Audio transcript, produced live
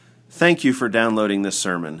Thank you for downloading this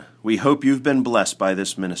sermon. We hope you've been blessed by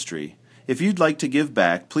this ministry. If you'd like to give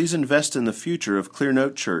back, please invest in the future of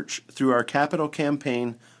Clearnote Church through our capital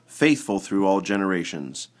campaign, Faithful Through All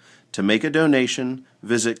Generations. To make a donation,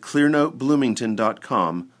 visit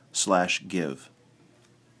clearnotebloomington.com/give.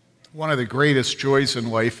 One of the greatest joys in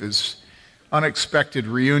life is unexpected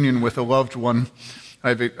reunion with a loved one.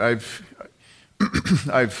 I've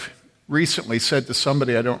recently said to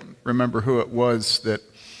somebody, I don't remember who it was, that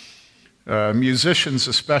musicians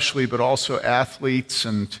especially, but also athletes,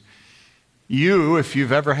 and you, if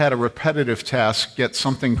you've ever had a repetitive task, get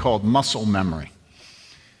something called muscle memory.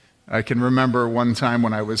 I can remember one time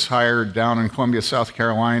when I was hired down in Columbia, South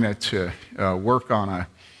Carolina to work on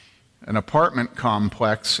an apartment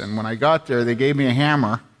complex, and when I got there, they gave me a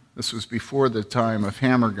hammer. This was before the time of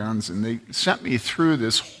hammer guns, and they sent me through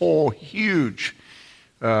this whole huge,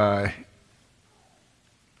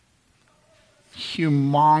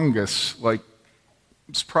 humongous, like,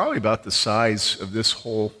 it's probably about the size of this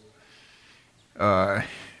whole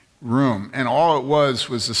room. And all it was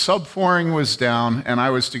the subflooring was down, and I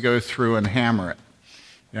was to go through and hammer it.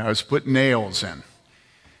 I was putting nails in.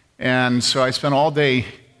 And so I spent all day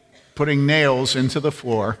putting nails into the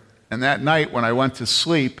floor. And that night when I went to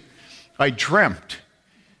sleep, I dreamt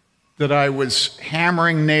that I was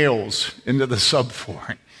hammering nails into the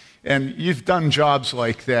subflooring. And you've done jobs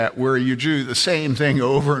like that where you do the same thing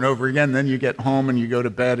over and over again, then you get home and you go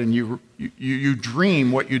to bed and you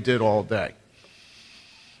dream what you did all day.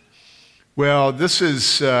 Well, this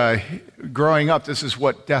is, growing up, this is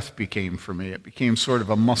what death became for me. It became sort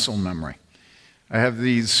of a muscle memory. I have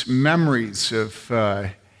these memories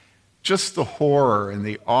of just the horror and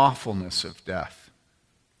the awfulness of death.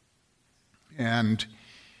 And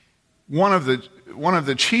one of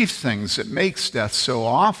the chief things that makes death so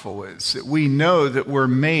awful is that we know that we're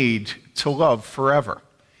made to love forever.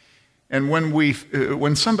 And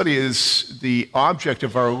when somebody is the object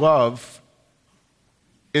of our love,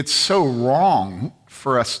 it's so wrong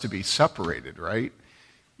for us to be separated, right?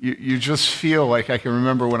 You just feel like, I can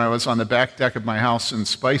remember when I was on the back deck of my house in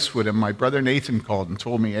Spicewood, and my brother Nathan called and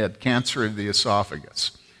told me I had cancer of the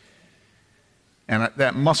esophagus. And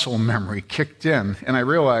that muscle memory kicked in, and I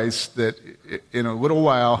realized that in a little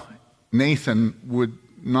while, Nathan would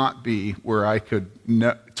not be where I could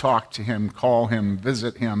talk to him, call him,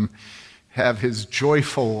 visit him, have his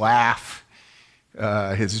joyful laugh,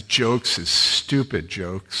 his jokes, his stupid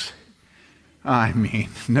jokes. I mean,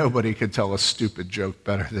 nobody could tell a stupid joke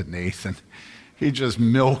better than Nathan. He'd just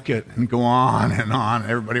milk it and go on and on.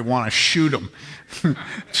 Everybody want to shoot him.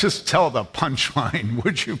 Just tell the punchline,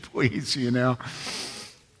 would you please,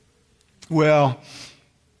 Well,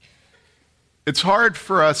 it's hard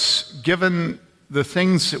for us, given the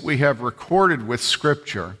things that we have recorded with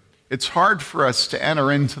Scripture, it's hard for us to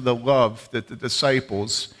enter into the love that the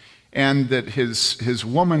disciples and that his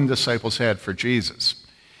woman disciples had for Jesus.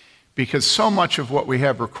 Because so much of what we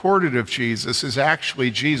have recorded of Jesus is actually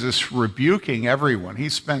Jesus rebuking everyone. He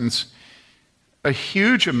spends a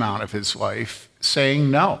huge amount of his life saying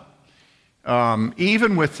no.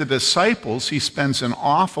 Even with the disciples, he spends an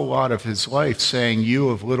awful lot of his life saying, "You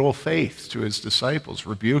of little faith," to his disciples,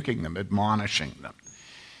 rebuking them, admonishing them.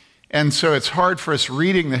 And so it's hard for us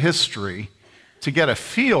reading the history to get a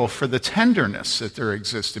feel for the tenderness that there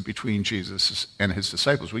existed between Jesus and his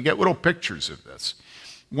disciples. We get little pictures of this.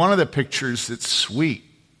 One of the pictures that's sweet,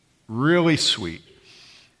 really sweet,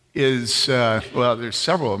 is, there's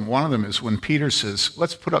several of them. One of them is when Peter says,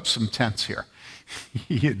 "Let's put up some tents here."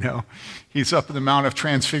 He's up in the Mount of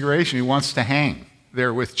Transfiguration. He wants to hang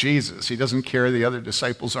there with Jesus. He doesn't care the other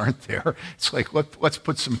disciples aren't there. It's like, let's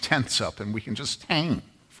put some tents up and we can just hang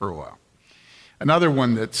for a while. Another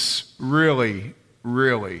one that's really,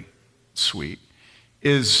 really sweet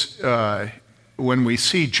is when we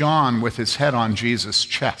see John with his head on Jesus'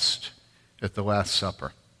 chest at the Last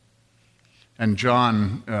Supper. And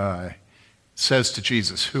John says to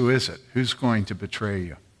Jesus, "Who is it? Who's going to betray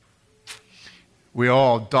you?" We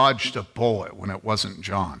all dodged a bullet when it wasn't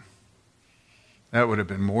John. That would have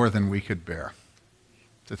been more than we could bear,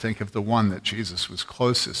 to think of the one that Jesus was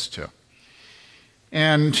closest to.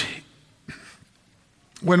 And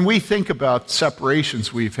when we think about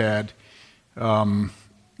separations we've had,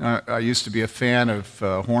 I used to be a fan of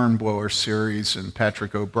Hornblower series and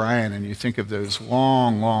Patrick O'Brien, and you think of those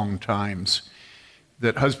long, long times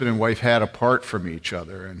that husband and wife had apart from each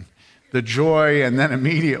other, and the joy and then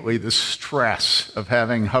immediately the stress of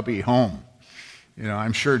having hubby home.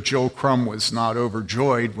 I'm sure Joe Crum was not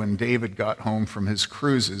overjoyed when David got home from his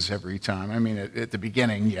cruises every time. I mean, at the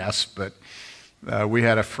beginning, yes, but We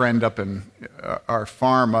had a friend up in our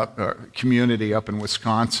farm, community up in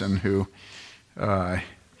Wisconsin, who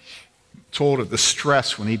told of the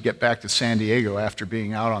stress when he'd get back to San Diego after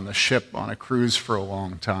being out on the ship on a cruise for a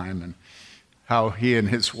long time, and how he and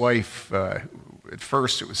his wife, at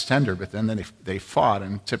first it was tender, but then they fought,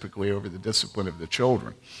 and typically over the discipline of the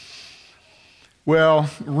children. Well,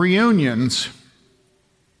 reunions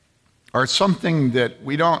are something that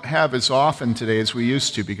we don't have as often today as we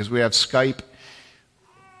used to because we have Skype.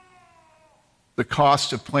 The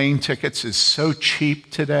cost of plane tickets is so cheap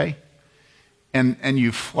today, and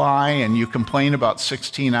you fly and you complain about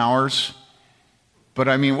 16 hours. But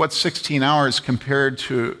I mean, what's 16 hours compared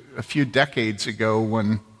to a few decades ago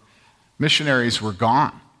when missionaries were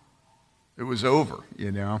gone? It was over,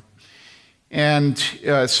 you know. And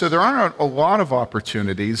so there aren't a lot of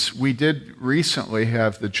opportunities. We did recently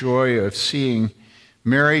have the joy of seeing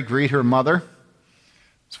Mary greet her mother.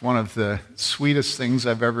 It's one of the sweetest things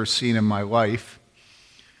I've ever seen in my life.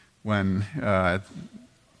 When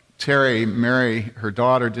Mary, her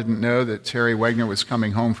daughter, didn't know that Terry Wegner was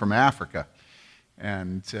coming home from Africa.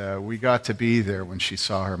 And we got to be there when she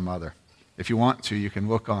saw her mother. If you want to, you can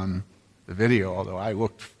look on the video, although I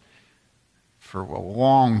looked for a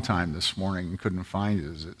long time this morning and couldn't find it.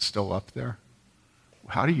 Is it still up there?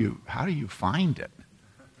 How do you find it?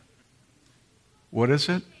 What is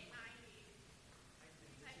it?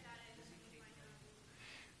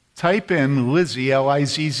 Type in Lizzie,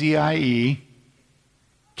 Lizzie,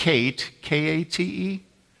 Kate, Kate,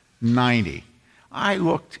 90. I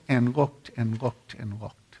looked and looked and looked and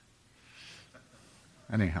looked.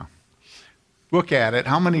 Anyhow, look at it.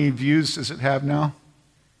 How many views does it have now?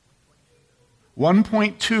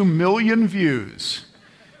 1.2 million views.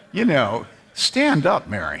 You know, stand up,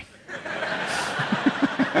 Mary.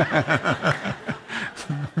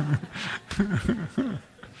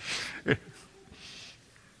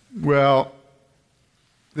 Well,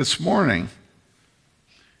 this morning,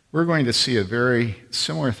 we're going to see a very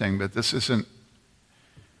similar thing, but this isn't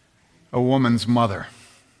a woman's mother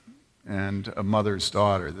and a mother's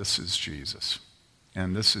daughter. This is Jesus.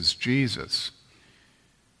 And this is Jesus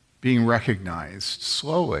being recognized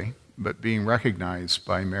slowly, but being recognized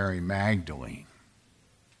by Mary Magdalene.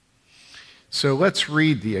 So let's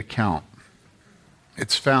read the account.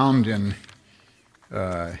 It's found in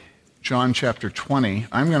John chapter 20.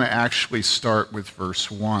 I'm going to actually start with verse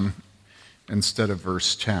 1 instead of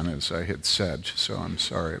verse 10, as I had said, so I'm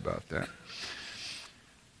sorry about that.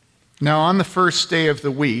 Now, on the first day of the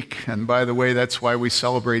week, and by the way, that's why we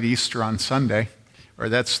celebrate Easter on Sunday, or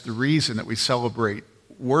that's the reason that we celebrate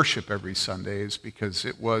worship every Sunday, is because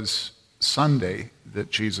it was Sunday that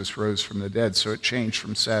Jesus rose from the dead, so it changed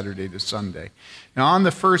from Saturday to Sunday. Now, on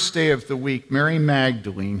the first day of the week, Mary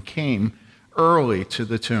Magdalene came early to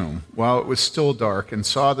the tomb while it was still dark and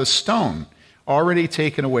saw the stone already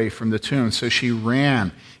taken away from the tomb. So she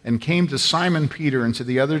ran and came to Simon Peter and to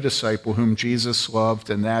the other disciple whom Jesus loved,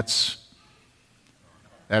 and that's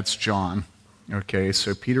John. Okay,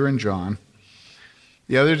 so Peter and John.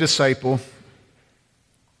 The other disciple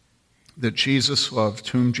that Jesus loved,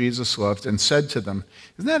 whom Jesus loved, and said to them,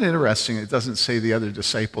 isn't that interesting? It doesn't say the other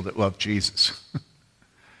disciple that loved Jesus.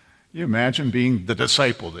 You imagine being the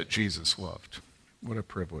disciple that Jesus loved. What a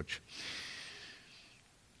privilege.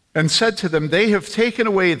 And said to them, they have taken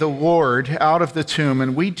away the Lord out of the tomb,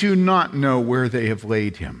 and we do not know where they have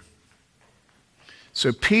laid him.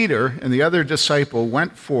 So Peter and the other disciple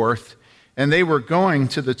went forth, and they were going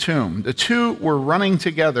to the tomb. The two were running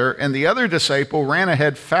together, and the other disciple ran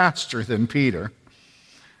ahead faster than Peter.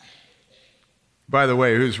 By the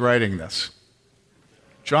way, who's writing this?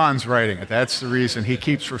 John's writing it. That's the reason he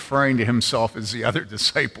keeps referring to himself as the other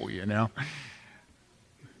disciple, you know.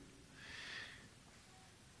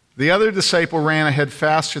 The other disciple ran ahead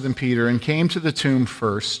faster than Peter and came to the tomb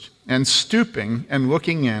first, and stooping and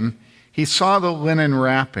looking in, he saw the linen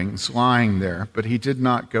wrappings lying there, but he did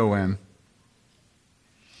not go in.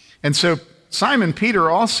 And so Simon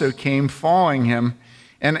Peter also came following him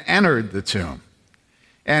and entered the tomb.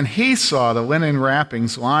 And he saw the linen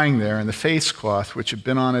wrappings lying there and the face cloth which had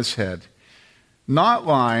been on his head, not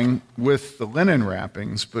lying with the linen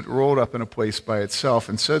wrappings, but rolled up in a place by itself.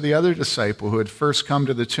 And so the other disciple who had first come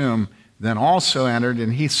to the tomb then also entered,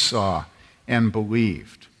 and he saw and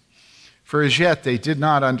believed. For as yet they did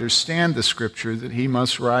not understand the scripture that he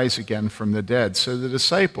must rise again from the dead. So the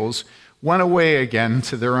disciples went away again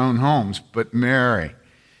to their own homes, but Mary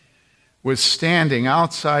was standing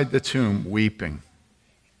outside the tomb weeping.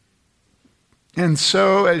 And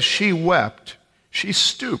so as she wept, she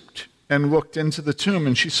stooped and looked into the tomb,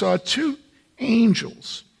 and she saw two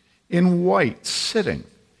angels in white sitting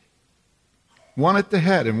one at the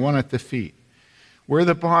head and one at the feet, where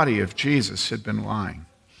the body of Jesus had been lying.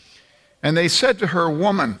 And they said to her,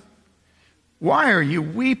 "Woman, why are you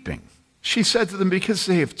weeping?" She said to them, "Because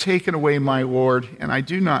they have taken away my Lord, and I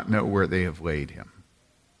do not know where they have laid him."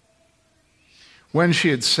 When she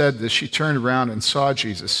had said this, she turned around and saw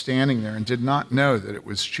Jesus standing there and did not know that it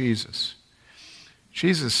was Jesus.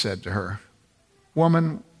 Jesus said to her,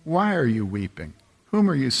 "Woman, why are you weeping? Whom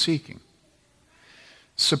are you seeking?"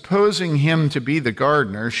 Supposing him to be the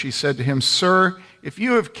gardener, she said to him, "Sir, if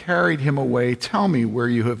you have carried him away, tell me where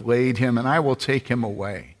you have laid him, and I will take him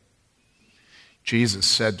away." Jesus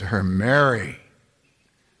said to her, "Mary."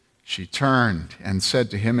 She turned and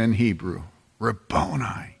said to him in Hebrew,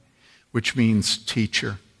 "Rabboni," which means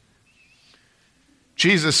teacher.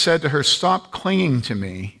 Jesus said to her, "Stop clinging to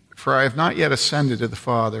me, for I have not yet ascended to the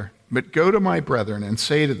Father, but go to my brethren and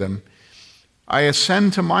say to them, I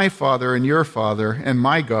ascend to my Father and your Father, and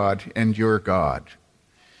my God and your God."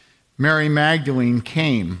 Mary Magdalene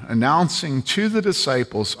came, announcing to the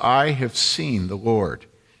disciples, "I have seen the Lord,"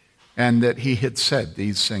 and that he had said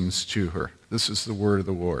these things to her. This is the word of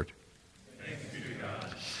the Lord. Thanks be to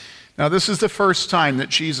God. Now, this is the first time that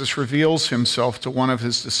Jesus reveals himself to one of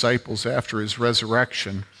his disciples after his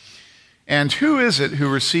resurrection. And who is it who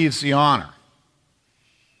receives the honor?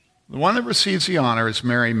 The one that receives the honor is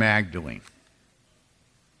Mary Magdalene.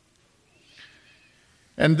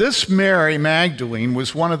 And this Mary Magdalene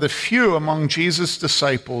was one of the few among Jesus'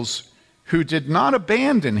 disciples who did not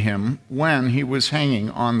abandon him when he was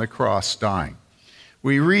hanging on the cross dying.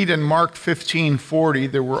 We read in Mark 15:40,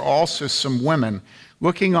 there were also some women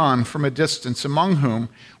looking on from a distance, among whom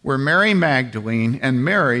were Mary Magdalene and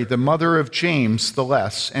Mary, the mother of James the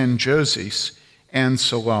Less, and Joses, and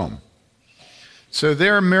Salome. So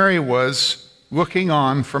there Mary was looking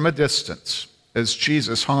on from a distance as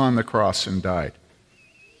Jesus hung on the cross and died.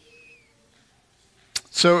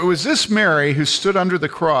 So it was this Mary who stood under the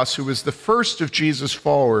cross who was the first of Jesus'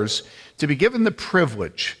 followers to be given the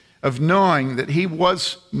privilege of knowing that he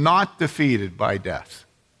was not defeated by death,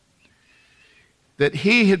 that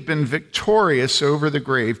he had been victorious over the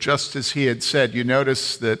grave, just as he had said. You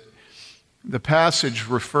notice that the passage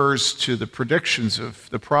refers to the predictions of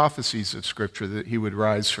the prophecies of Scripture that he would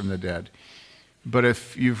rise from the dead. But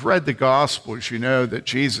if you've read the Gospels, you know that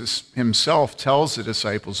Jesus himself tells the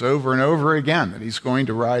disciples over and over again that he's going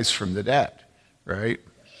to rise from the dead, right?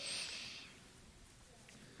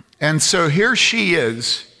 And so here she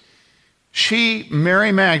is.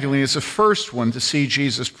 Mary Magdalene, is the first one to see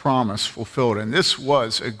Jesus' promise fulfilled, and this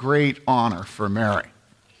was a great honor for Mary.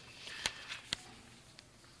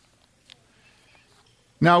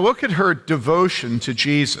 Now look at her devotion to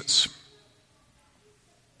Jesus.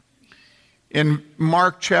 In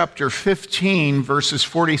Mark chapter 15, verses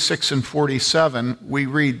 46 and 47, we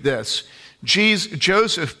read this.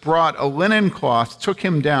 Joseph brought a linen cloth, took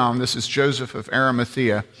him down. This is Joseph of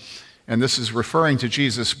Arimathea, and this is referring to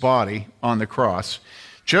Jesus' body on the cross.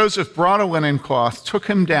 Joseph brought a linen cloth, took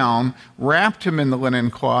him down, wrapped him in the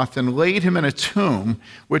linen cloth, and laid him in a tomb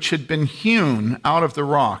which had been hewn out of the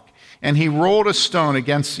rock. And he rolled a stone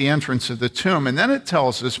against the entrance of the tomb. And then it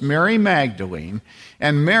tells us Mary Magdalene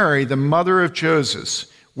and Mary, the mother of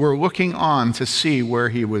Joseph, were looking on to see where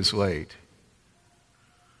he was laid.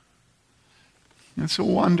 It's a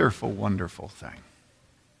wonderful, wonderful thing.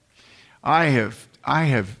 I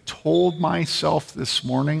have told myself this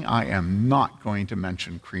morning I am not going to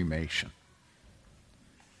mention cremation.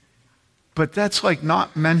 But that's like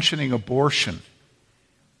not mentioning abortion.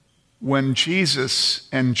 When Jesus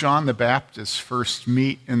and John the Baptist first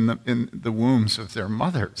meet in the wombs of their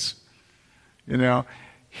mothers. You know,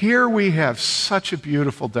 here we have such a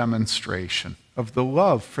beautiful demonstration of the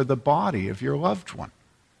love for the body of your loved one.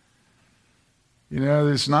 You know,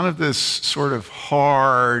 there's none of this sort of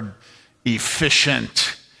hard,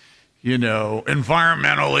 efficient,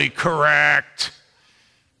 environmentally correct,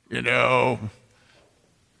 put them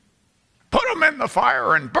in the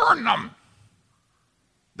fire and burn them.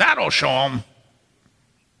 That'll show them.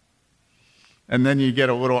 And then you get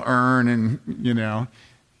a little urn and,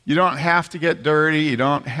 you don't have to get dirty. You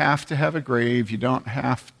don't have to have a grave. You don't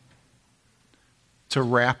have to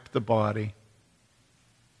wrap the body.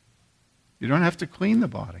 You don't have to clean the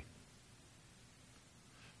body.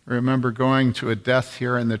 I remember going to a death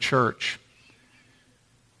here in the church,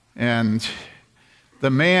 and the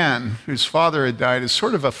man whose father had died is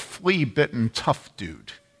sort of a flea-bitten, tough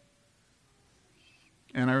dude.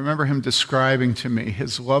 And I remember him describing to me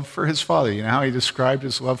his love for his father. You know how he described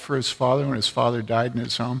his love for his father when his father died in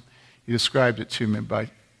his home? He described it to me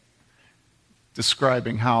by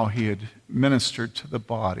describing how he had ministered to the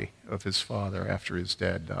body of his father after his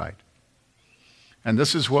dad died. And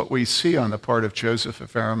this is what we see on the part of Joseph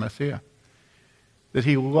of Arimathea, that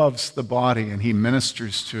he loves the body and he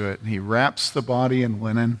ministers to it, and he wraps the body in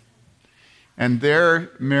linen. And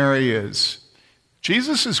there Mary is.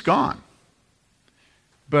 Jesus is gone,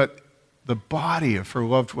 but the body of her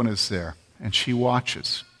loved one is there, and she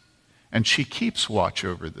watches, and she keeps watch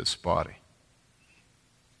over this body.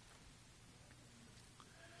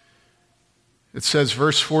 It says,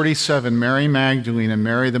 verse 47, Mary Magdalene and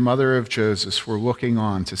Mary, the mother of Joseph, were looking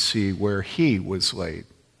on to see where he was laid.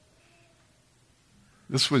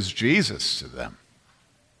 This was Jesus to them.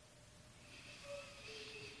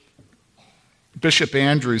 Bishop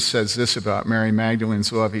Andrews says this about Mary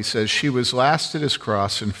Magdalene's love. He says, she was last at his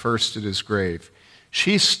cross and first at his grave.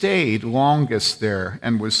 She stayed longest there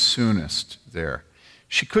and was soonest there.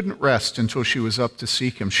 She couldn't rest until she was up to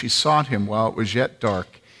seek him. She sought him while it was yet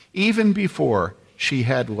dark, even before she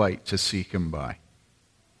had light to seek him by.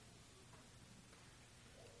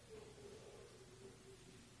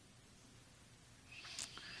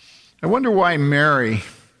 I wonder why Mary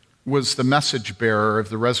was the message bearer of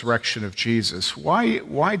the resurrection of Jesus.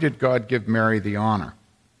 Why did God give Mary the honor?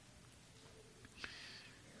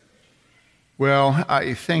 Well,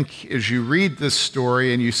 I think as you read this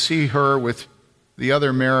story and you see her with the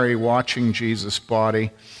other Mary watching Jesus'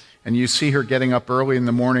 body, and you see her getting up early in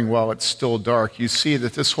the morning while it's still dark, you see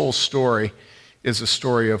that this whole story is a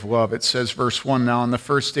story of love. It says, verse 1, now on the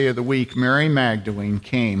first day of the week, Mary Magdalene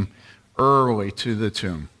came early to the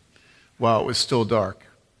tomb while it was still dark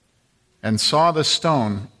and saw the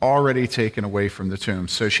stone already taken away from the tomb.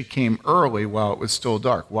 So she came early while it was still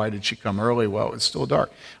dark. Why did she come early while it was still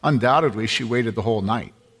dark? Undoubtedly, she waited the whole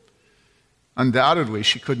night. Undoubtedly,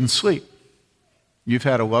 she couldn't sleep. You've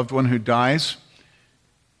had a loved one who dies.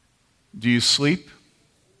 Do you sleep?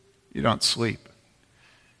 You don't sleep.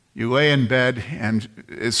 You lay in bed, and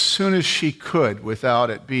as soon as she could,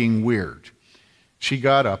 without it being weird, she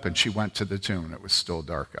got up and she went to the tomb. It was still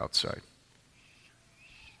dark outside.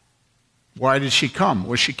 Why did she come?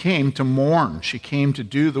 Well, she came to mourn. She came to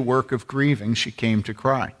do the work of grieving. She came to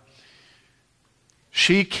cry.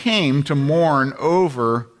 She came to mourn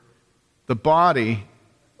over the body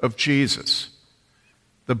of Jesus.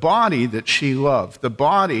 The body that she loved. The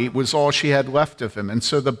body was all she had left of him. And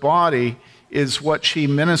so the body is what she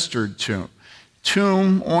ministered to.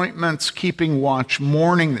 Tomb, ointments, keeping watch,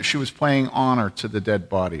 mourning that she was paying honor to the dead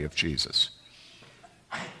body of Jesus.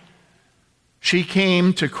 She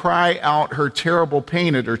came to cry out her terrible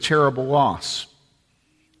pain at her terrible loss.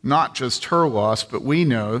 Not just her loss, but we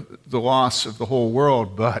know the loss of the whole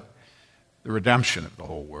world, but the redemption of the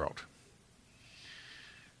whole world.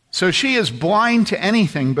 So she is blind to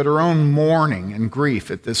anything but her own mourning and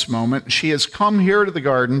grief at this moment. She has come here to the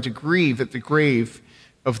garden to grieve at the grave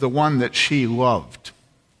of the one that she loved.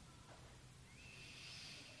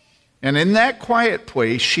 And in that quiet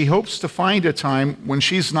place, she hopes to find a time when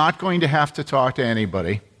she's not going to have to talk to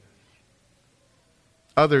anybody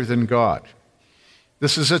other than God.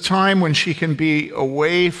 This is a time when she can be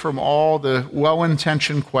away from all the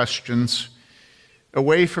well-intentioned questions,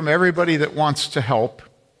 away from everybody that wants to help,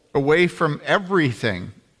 away from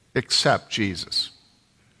everything except Jesus.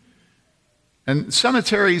 And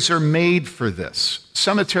cemeteries are made for this.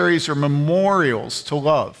 Cemeteries are memorials to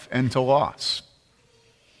love and to loss.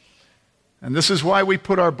 And this is why we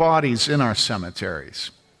put our bodies in our cemeteries.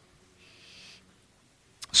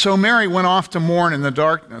 So Mary went off to mourn in the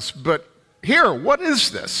darkness, but here, what is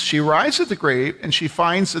this? She arrives at the grave and she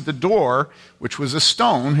finds that the door, which was a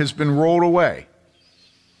stone, has been rolled away.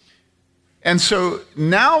 And so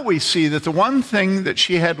now we see that the one thing that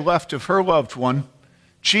she had left of her loved one,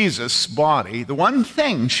 Jesus' body, the one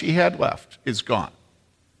thing she had left is gone.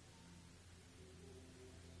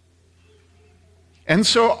 And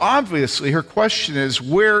so obviously her question is,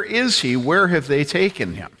 where is he? Where have they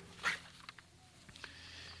taken him?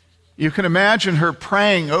 You can imagine her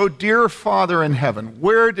praying, oh dear Father in heaven,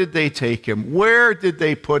 where did they take him? Where did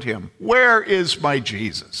they put him? Where is my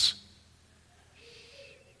Jesus?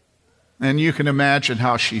 And you can imagine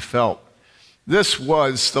how she felt. This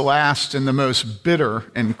was the last and the most bitter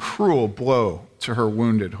and cruel blow to her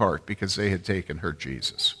wounded heart because they had taken her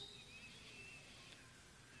Jesus.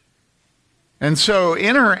 And so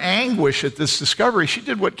in her anguish at this discovery, she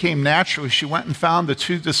did what came naturally. She went and found the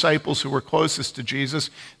two disciples who were closest to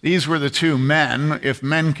Jesus. These were the two men. If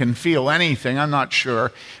men can feel anything, I'm not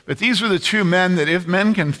sure. But these were the two men that if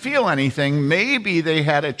men can feel anything, maybe they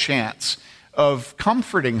had a chance of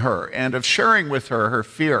comforting her and of sharing with her her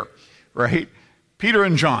fear, right? Peter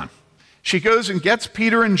and John. She goes and gets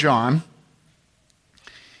Peter and John,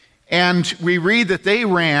 and we read that they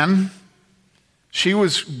ran She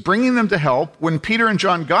was bringing them to help. When Peter and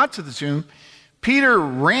John got to the tomb, Peter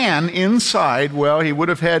ran inside. Well, he would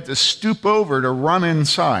have had to stoop over to run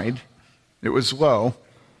inside. It was low.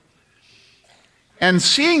 And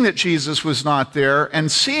seeing that Jesus was not there,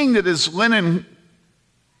 and seeing that his linen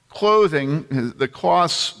clothing, the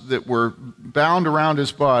cloths that were bound around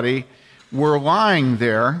his body, were lying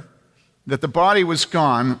there, that the body was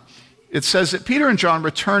gone, it says that Peter and John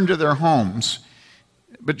returned to their homes.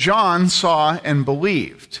 But John saw and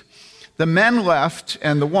believed. The men left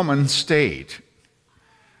and the woman stayed.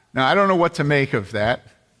 Now, I don't know what to make of that.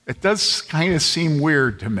 It does kind of seem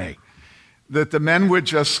weird to me that the men would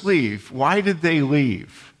just leave. Why did they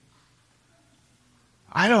leave?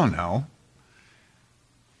 I don't know.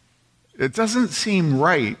 It doesn't seem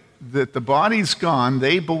right that the body's gone,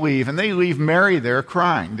 they believe, and they leave Mary there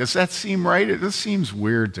crying. Does that seem right? It just seems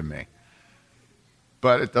weird to me.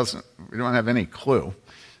 But it doesn't. We don't have any clue.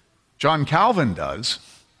 John Calvin does.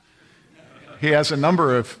 He has a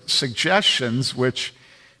number of suggestions, which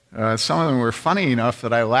some of them were funny enough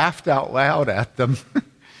that I laughed out loud at them.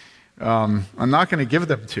 I'm not going to give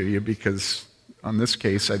them to you because on this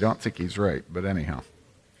case I don't think he's right, but anyhow.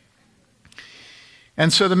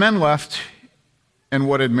 And so the men left, and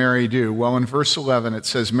what did Mary do? Well, in verse 11 it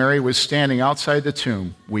says, Mary was standing outside the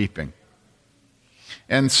tomb weeping.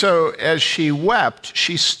 And so as she wept,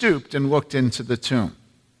 she stooped and looked into the tomb.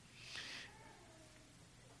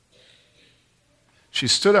 She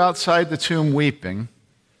stood outside the tomb weeping,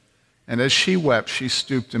 and as she wept, she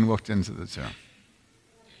stooped and looked into the tomb.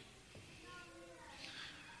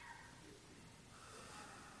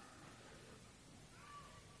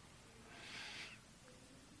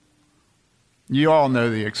 You all know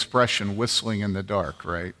the expression whistling in the dark,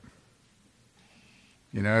 right?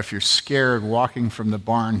 You know, if you're scared walking from the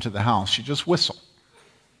barn to the house, you just whistle,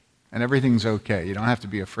 and everything's okay. You don't have to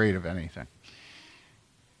be afraid of anything.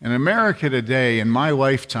 In America today, in my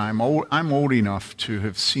lifetime, I'm old enough to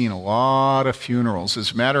have seen a lot of funerals.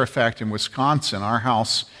 As a matter of fact, in Wisconsin, our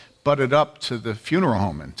house butted up to the funeral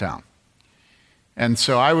home in town. And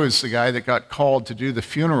so I was the guy that got called to do the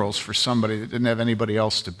funerals for somebody that didn't have anybody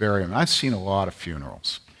else to bury him. I've seen a lot of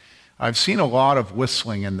funerals. I've seen a lot of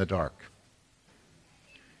whistling in the dark.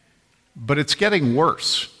 But it's getting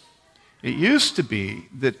worse. It used to be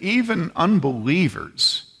that even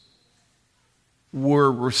unbelievers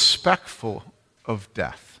were respectful of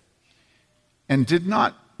death and did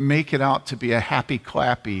not make it out to be a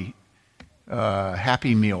happy-clappy,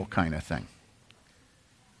 happy meal kind of thing.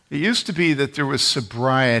 It used to be that there was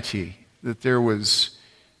sobriety, that there was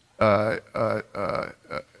a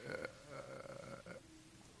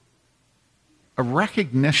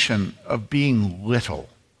recognition of being little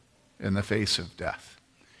in the face of death.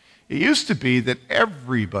 It used to be that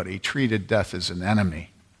everybody treated death as an enemy.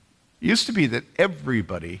 It used to be that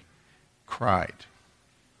everybody cried.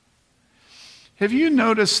 Have you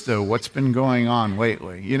noticed, though, what's been going on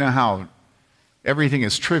lately? You know how everything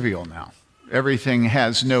is trivial now. Everything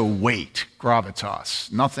has no weight,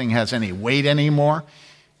 gravitas. Nothing has any weight anymore.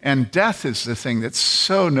 And death is the thing that's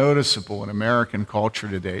so noticeable in American culture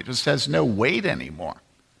today. It just has no weight anymore.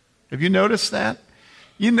 Have you noticed that?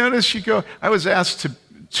 You notice I was asked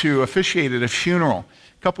to officiate at a funeral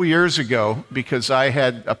a couple years ago because I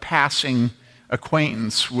had a passing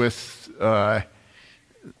acquaintance with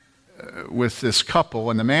this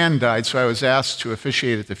couple, and the man died, so I was asked to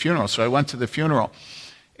officiate at the funeral. So I went to the funeral,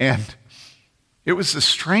 and it was the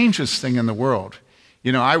strangest thing in the world.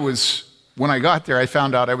 You know, when I got there, I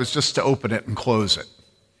found out I was just to open it and close it.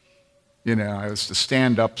 You know, I was to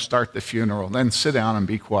stand up, start the funeral, then sit down and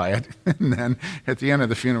be quiet, and then at the end of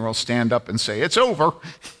the funeral, stand up and say, "It's over."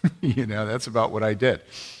 You know, that's about what I did.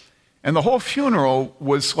 And the whole funeral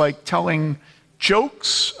was like telling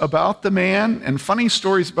jokes about the man and funny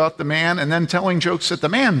stories about the man, and then telling jokes that the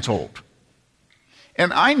man told.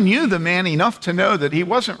 And I knew the man enough to know that he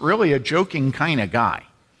wasn't really a joking kind of guy.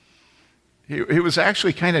 He was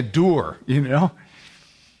actually kind of dour, you know.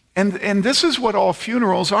 And this is what all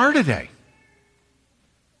funerals are today.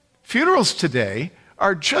 Funerals today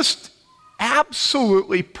are just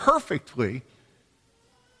absolutely perfectly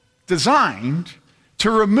designed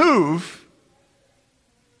to remove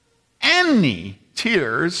any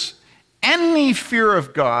tears, any fear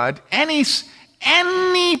of God, any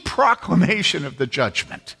proclamation of the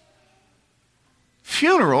judgment.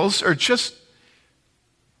 Funerals are just,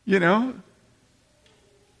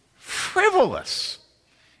 frivolous.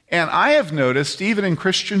 And I have noticed, even in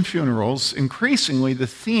Christian funerals, increasingly the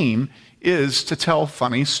theme is to tell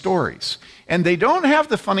funny stories. And they don't have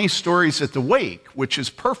the funny stories at the wake, which is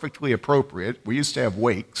perfectly appropriate. We used to have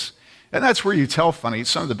wakes, And that's where you tell funny.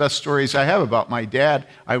 Some of the best stories I have about my dad,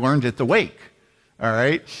 I learned at the wake, all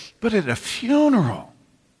right? But at a funeral,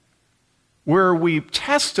 where we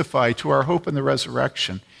testify to our hope in the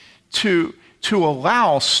resurrection, to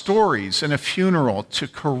allow stories in a funeral to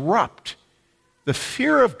corrupt the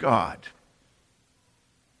fear of God,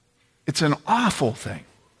 it's an awful thing.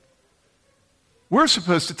 We're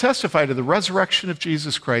supposed to testify to the resurrection of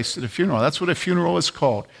Jesus Christ at a funeral. That's what a funeral is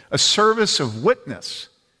called, a service of witness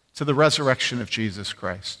to the resurrection of Jesus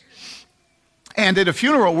Christ. And at a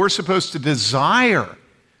funeral, we're supposed to desire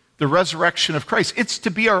the resurrection of Christ. It's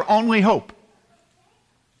to be our only hope.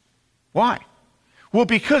 Why? Well,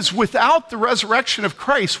 because without the resurrection of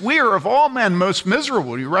Christ, we are of all men most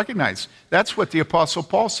miserable. You recognize that's what the Apostle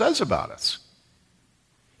Paul says about us.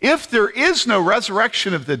 If there is no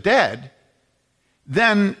resurrection of the dead,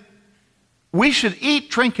 then we should eat,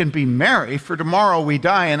 drink, and be merry, for tomorrow we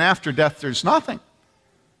die, and after death there's nothing.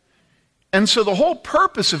 And so the whole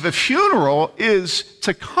purpose of a funeral is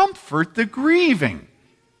to comfort the grieving.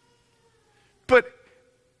 But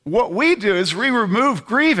what we do is we remove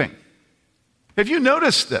grieving. Have you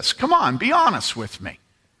noticed this? Come on, be honest with me.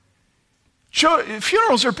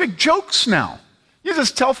 Funerals are big jokes now. You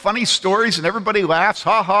just tell funny stories and everybody laughs,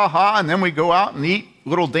 ha, ha, ha, and then we go out and eat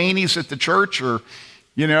little dainties at the church or,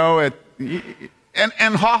 and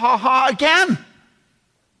ha, ha, ha again.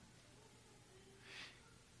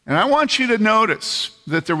 And I want you to notice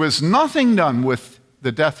that there was nothing done with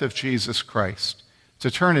the death of Jesus Christ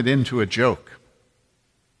to turn it into a joke.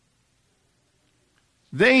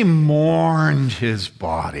 They mourned his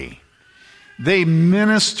body. They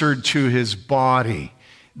ministered to his body.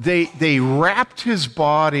 They wrapped his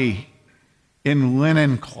body in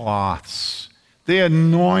linen cloths. They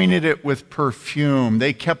anointed it with perfume.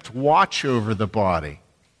 They kept watch over the body.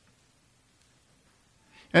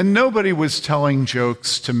 And nobody was telling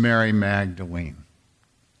jokes to Mary Magdalene.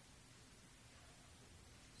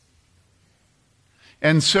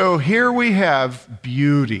 And so here we have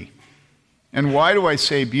beauty. And why do I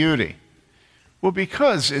say beauty? Well,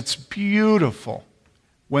 because it's beautiful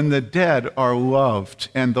when the dead are loved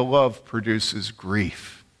and the love produces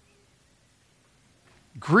grief.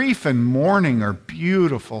 Grief and mourning are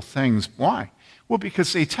beautiful things. Why? Well,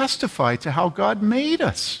 because they testify to how God made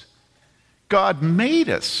us. God made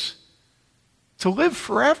us to live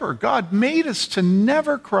forever. God made us to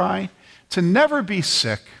never cry, to never be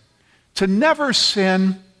sick, to never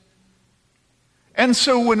sin. And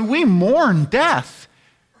so when we mourn death,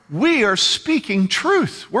 we are speaking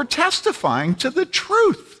truth. We're testifying to the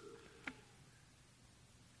truth.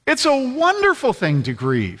 It's a wonderful thing to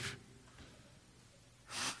grieve.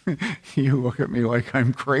 You look at me like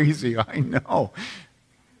I'm crazy, I know.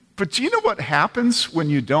 But do you know what happens when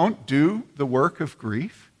you don't do the work of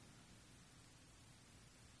grief?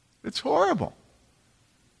 It's horrible.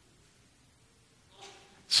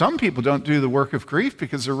 Some people don't do the work of grief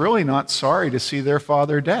because they're really not sorry to see their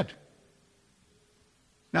father dead.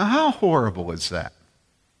 Now, how horrible is that?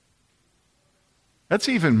 That's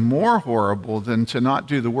even more horrible than to not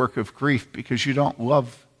do the work of grief because you don't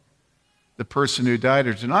love the person who died,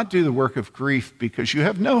 or to not do the work of grief because you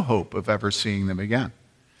have no hope of ever seeing them again.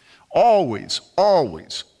 Always,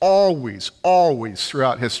 always, always, always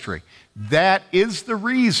throughout history, that is the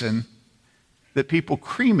reason that people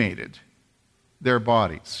cremated their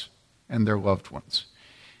bodies and their loved ones.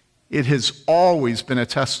 It has always been a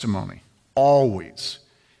testimony, always,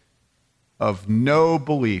 of no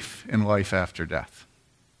belief in life after death.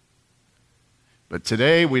 But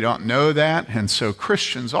today we don't know that, and so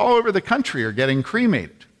Christians all over the country are getting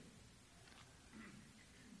cremated.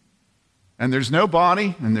 And there's no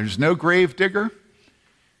body, and there's no grave digger.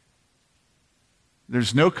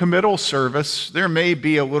 There's no committal service. There may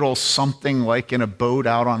be a little something like in a boat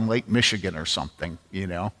out on Lake Michigan or something,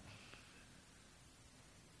 In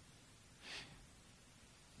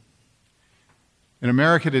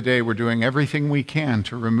America today, we're doing everything we can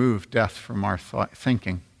to remove death from our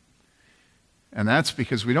thinking. And that's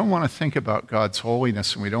because we don't want to think about God's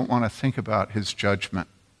holiness, and we don't want to think about his judgment.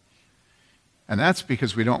 And that's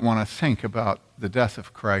because we don't want to think about the death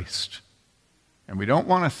of Christ. And we don't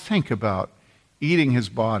want to think about eating his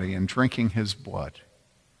body and drinking his blood.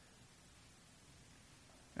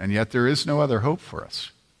 And yet there is no other hope for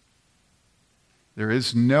us. There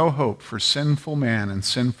is no hope for sinful man and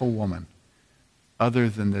sinful woman other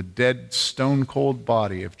than the dead, stone-cold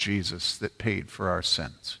body of Jesus that paid for our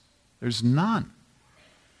sins. There's none.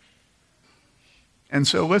 And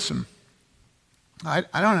so listen, I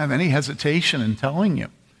don't have any hesitation in telling you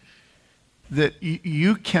that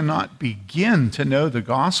you cannot begin to know the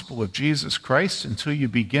gospel of Jesus Christ until you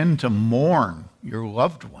begin to mourn your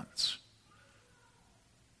loved ones.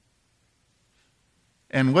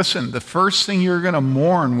 And listen, the first thing you're going to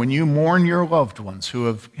mourn when you mourn your loved ones who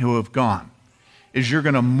have gone is you're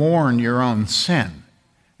going to mourn your own sin.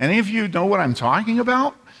 Any of you know what I'm talking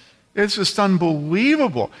about? It's just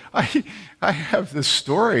unbelievable. I have this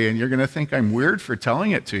story, and you're going to think I'm weird for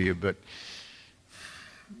telling it to you, but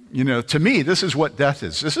to me, this is what death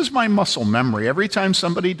is. This is my muscle memory. Every time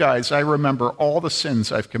somebody dies, I remember all the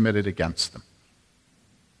sins I've committed against them.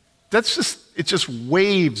 It just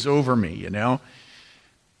waves over me,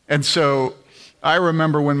 And so I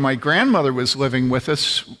remember when my grandmother was living with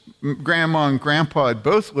us, Grandma and Grandpa had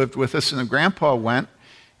both lived with us, and then Grandpa went,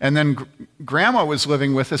 and then Grandma was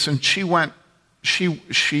living with us, and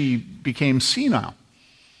she became senile.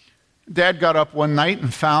 Dad got up one night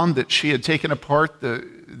and found that she had taken apart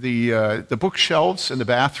the bookshelves in the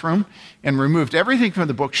bathroom and removed everything from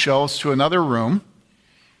the bookshelves to another room,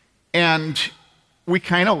 and we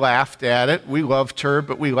kind of laughed at it. We loved her,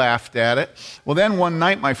 but we laughed at it. Well, then one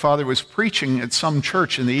night my father was preaching at some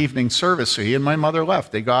church in the evening service, so he and my mother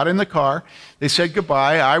left. They got in the car. They said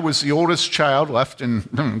goodbye. I was the oldest child left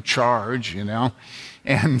in charge,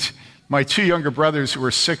 And my two younger brothers, who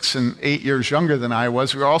were 6 and 8 years younger than I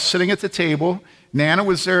was, we were all sitting at the table. Nana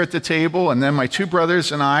was there at the table, and then my two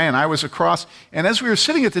brothers and I was across. And as we were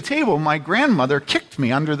sitting at the table, my grandmother kicked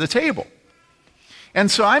me under the table. And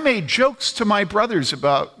so I made jokes to my brothers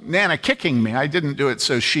about Nana kicking me. I didn't do it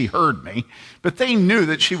so she heard me, but they knew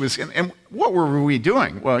that she was. And what were we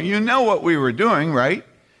doing? Well, you know what we were doing, right?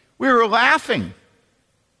 We were laughing.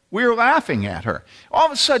 We were laughing at her. All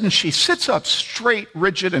of a sudden, she sits up straight,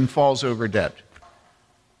 rigid, and falls over dead.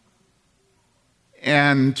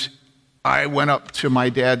 And I went up to my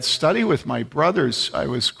dad's study with my brothers. I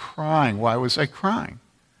was crying. Why was I crying?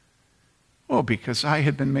 Well, because I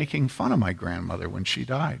had been making fun of my grandmother when she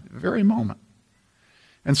died, the very moment.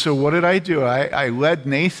 And so what did I do? I led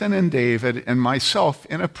Nathan and David and myself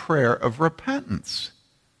in a prayer of repentance.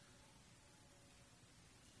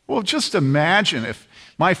 Well, just imagine if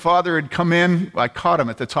my father had come in. I caught him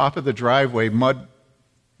at the top of the driveway. Mud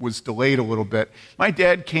was delayed a little bit. My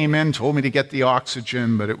dad came in, told me to get the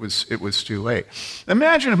oxygen, but it was too late.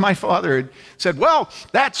 Imagine if my father had said, well,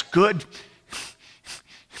 that's good.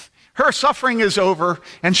 Her suffering is over,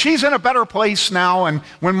 and she's in a better place now. And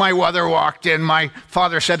when my mother walked in, my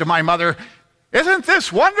father said to my mother, isn't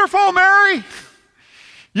this wonderful, Mary?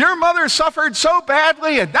 Your mother suffered so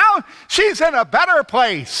badly, and now she's in a better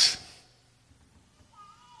place.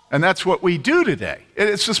 And that's what we do today.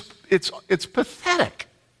 It's pathetic.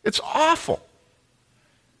 It's awful.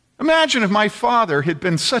 Imagine if my father had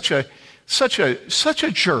been such a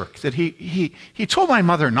jerk that he told my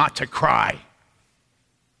mother not to cry.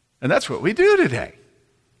 And that's what we do today.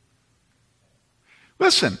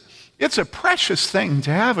 Listen, it's a precious thing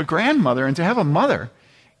to have a grandmother and to have a mother,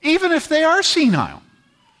 even if they are senile.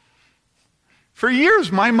 For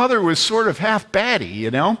years, my mother was sort of half batty,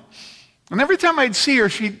 And every time I'd see her,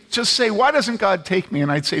 she'd just say, why doesn't God take me?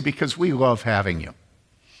 And I'd say, because we love having you.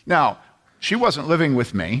 Now, she wasn't living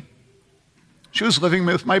with me. She was living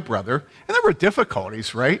with my brother, and there were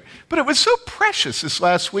difficulties, right? But it was so precious. This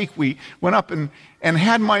last week, we went up and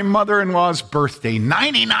had my mother-in-law's birthday,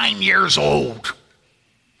 99 years old.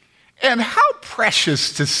 And how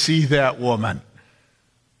precious to see that woman.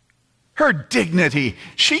 Her dignity.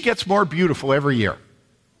 She gets more beautiful every year.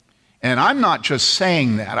 And I'm not just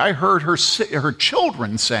saying that. I heard her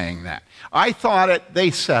children saying that. I thought it,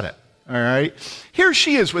 they said it, all right? Here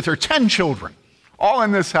she is with her 10 children. All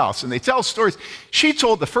in this house, and they tell stories. She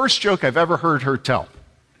told the first joke I've ever heard her tell.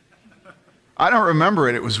 I don't remember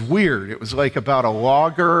it. It was weird. It was like about a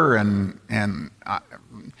logger, and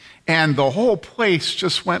the whole place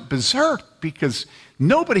just went berserk because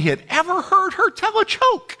nobody had ever heard her tell a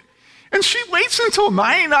joke. And she waits until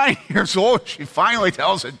 99 years old. She finally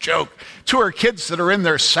tells a joke to her kids that are in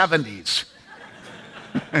their 70s.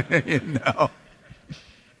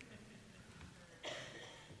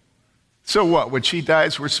 So what? When she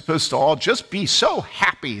dies, we're supposed to all just be so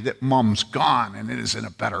happy that mom's gone and it is in a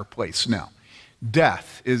better place now.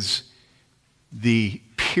 Death is the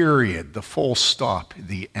period, the full stop,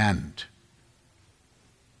 the end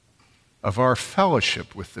of our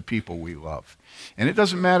fellowship with the people we love. And it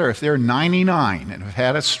doesn't matter if they're 99 and have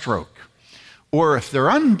had a stroke, or if they're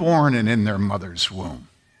unborn and in their mother's womb.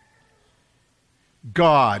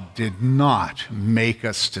 God did not make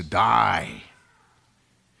us to die.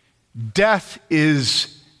 Death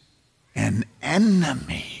is an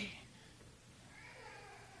enemy.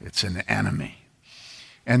 It's an enemy.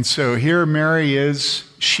 And so here Mary is.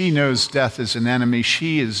 She knows death is an enemy.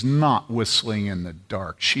 She is not whistling in the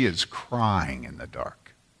dark. She is crying in the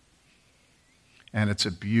dark. And it's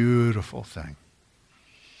a beautiful thing.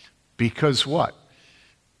 Because what?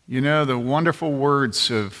 You know, the wonderful words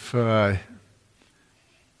of the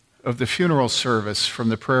funeral service from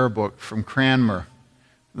the prayer book from Cranmer,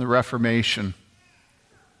 the Reformation.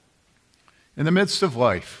 In the midst of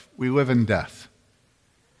life, we live in death.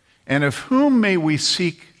 And of whom may we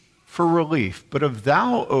seek for relief, but of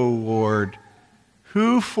thou, O Lord,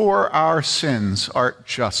 who for our sins art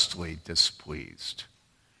justly displeased.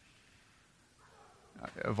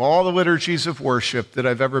 Of all the liturgies of worship that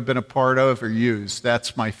I've ever been a part of or used,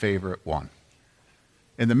 that's my favorite one.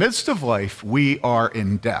 In the midst of life, we are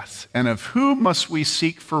in death. And of whom must we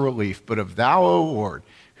seek for relief, but of thou, O Lord,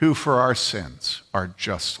 who for our sins art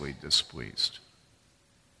justly displeased.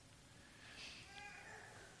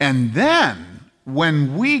 And then,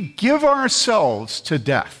 when we give ourselves to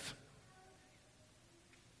death,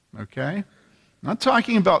 okay? I'm not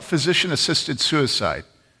talking about physician-assisted suicide.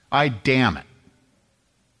 I damn it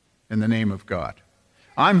in the name of God.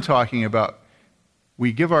 I'm talking about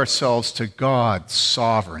we give ourselves to God's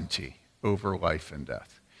sovereignty over life and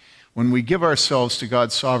death. When we give ourselves to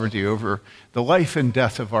God's sovereignty over the life and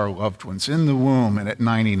death of our loved ones in the womb and at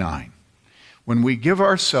 99, when we give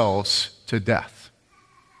ourselves to death,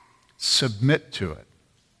 submit to it,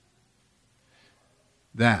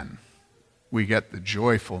 then we get the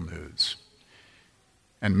joyful news.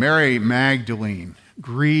 And Mary Magdalene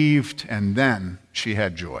grieved, and then she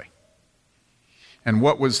had joy. And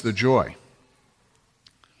what was the joy?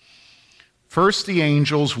 First the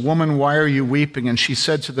angels, "Woman, why are you weeping?" And she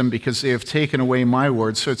said to them, "Because they have taken away my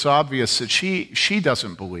Lord." So it's obvious that she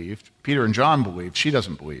doesn't believe. Peter and John believe. She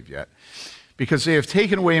doesn't believe yet. "Because they have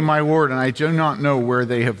taken away my Lord, and I do not know where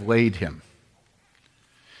they have laid him."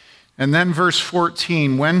 And then verse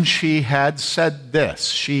 14, when she had said this,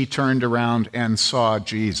 she turned around and saw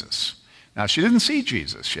Jesus. Now, she didn't see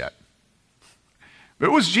Jesus yet. But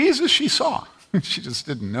it was Jesus she saw. She just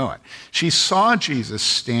didn't know it. She saw Jesus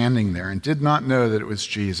standing there and did not know that it was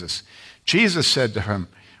Jesus. Jesus said to him,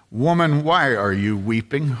 "Woman, why are you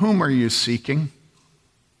weeping? Whom are you seeking?"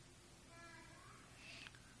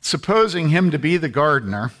 Supposing him to be the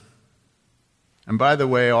gardener, and by the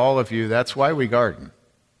way, all of you, that's why we garden.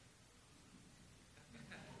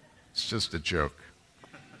 It's just a joke.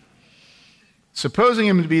 Supposing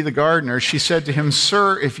him to be the gardener, she said to him,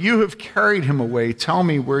 "Sir, if you have carried him away, tell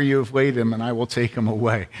me where you have laid him, and I will take him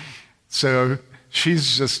away." So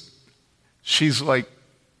she's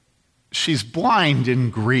blind in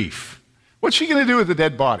grief. What's she going to do with the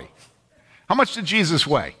dead body? How much did Jesus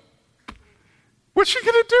weigh? What's she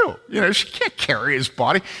going to do? You know, she can't carry his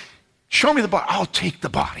body. Show me the body. I'll take the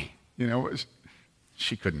body. You know,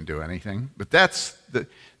 she couldn't do anything. But that's the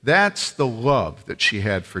love that she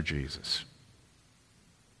had for Jesus.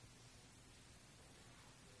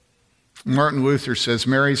 Martin Luther says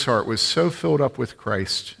Mary's heart was so filled up with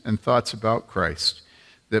Christ and thoughts about Christ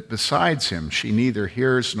that besides him she neither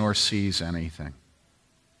hears nor sees anything.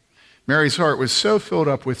 Mary's heart was so filled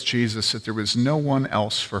up with Jesus that there was no one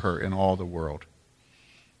else for her in all the world.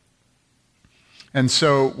 And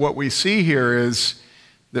so what we see here is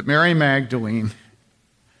that Mary Magdalene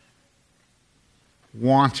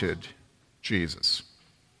wanted Jesus.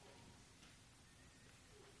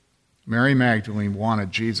 Mary Magdalene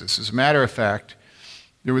wanted Jesus. As a matter of fact,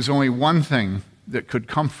 there was only one thing that could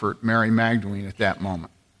comfort Mary Magdalene at that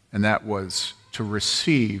moment, and that was to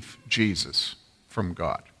receive Jesus from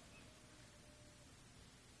God.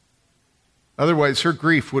 Otherwise, her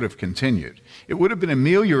grief would have continued. It would have been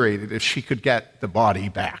ameliorated if she could get the body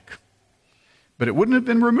back, but it wouldn't have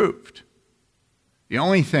been removed. The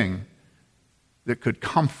only thing that could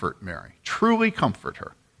comfort Mary, truly comfort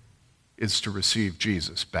her, is to receive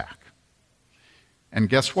Jesus back. And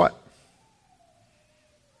guess what?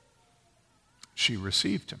 She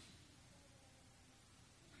received him.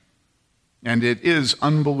 And it is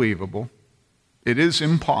unbelievable. It is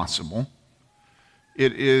impossible.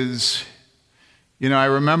 It is, I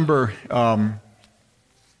remember, and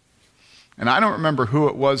I don't remember who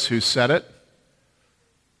it was who said it,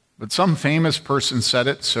 but some famous person said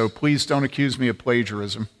it, so please don't accuse me of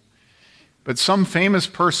plagiarism. But some famous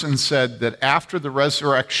person said that after the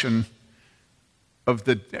resurrection of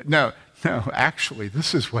actually,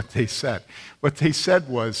 this is what they said. What they said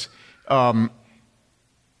was, okay,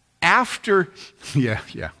 I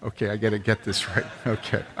got to get this right.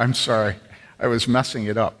 Okay, I'm sorry. I was messing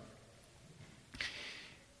it up.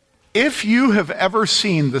 If you have ever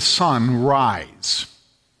seen the sun rise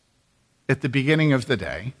at the beginning of the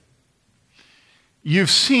day,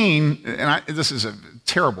 you've seen, this is a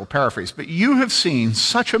terrible paraphrase, but you have seen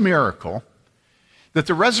such a miracle that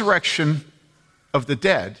the resurrection of the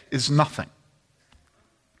dead is nothing.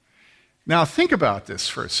 Now think about this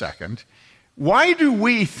for a second. Why do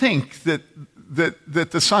we think that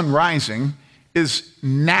the sun rising is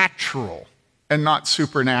natural and not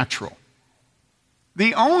supernatural?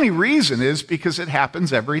 The only reason is because it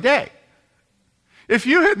happens every day. If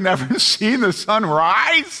you had never seen the sun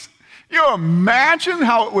rise, you imagine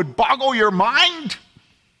how it would boggle your mind?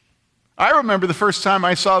 I remember the first time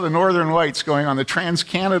I saw the Northern Lights going on the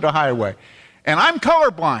Trans-Canada Highway, and I'm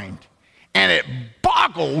colorblind, and it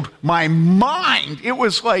boggled my mind. It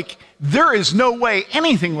was like, there is no way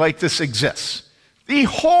anything like this exists. The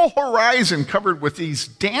whole horizon covered with these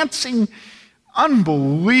dancing,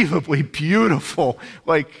 unbelievably beautiful,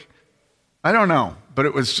 like, I don't know, but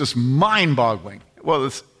it was just mind-boggling.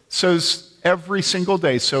 Well, so every single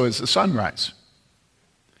day, so is the sunrise.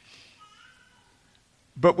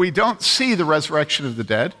 But we don't see the resurrection of the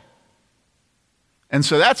dead, and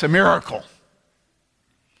so that's a miracle.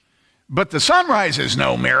 But the sunrise is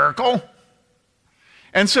no miracle.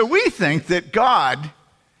 And so we think that God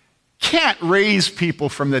can't raise people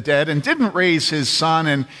from the dead and didn't raise his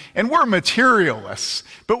son, and we're materialists.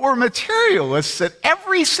 But we're materialists that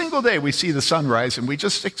every single day we see the sunrise and we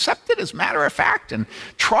just accept it as matter of fact and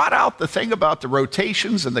trot out the thing about the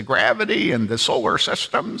rotations and the gravity and the solar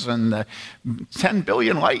systems and the 10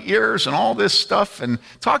 billion light years and all this stuff and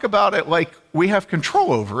talk about it like we have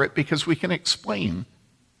control over it because we can explain.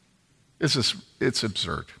 It's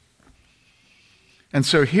absurd. And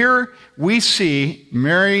so here we see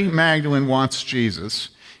Mary Magdalene wants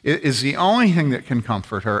Jesus. It is the only thing that can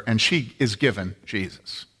comfort her, and she is given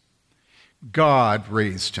Jesus. God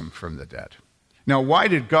raised him from the dead. Now, why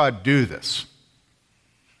did God do this?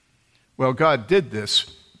 Well, God did this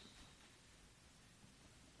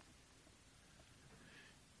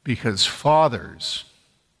because fathers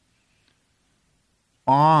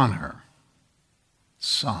honor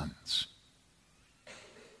sons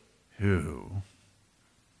who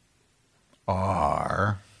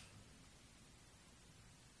are,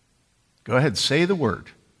 go ahead, say the word,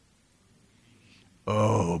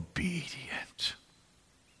 obedient.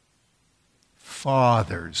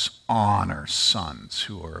 Fathers honor sons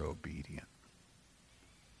who are obedient.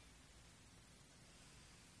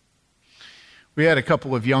 We had a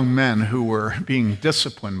couple of young men who were being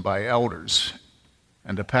disciplined by elders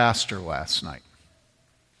and a pastor last night.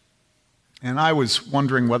 And I was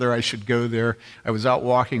wondering whether I should go there. I was out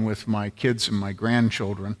walking with my kids and my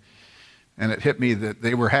grandchildren, and it hit me that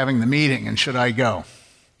they were having the meeting, and should I go?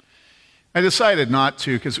 I decided not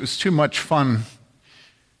to because it was too much fun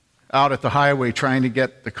out at the highway trying to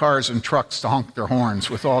get the cars and trucks to honk their horns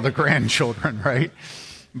with all the grandchildren, right?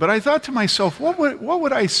 But I thought to myself, what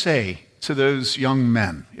would I say to those young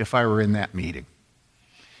men if I were in that meeting?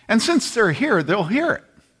 And since they're here, they'll hear it.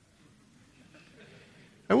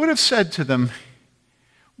 I would have said to them,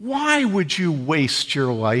 why would you waste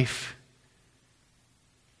your life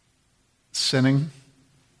sinning?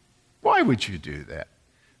 Why would you do that?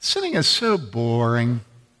 Sinning is so boring.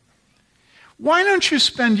 Why don't you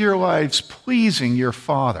spend your lives pleasing your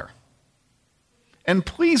Father and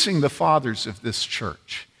pleasing the fathers of this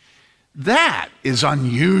church? That is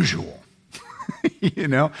unusual. You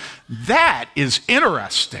know, that is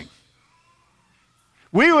interesting.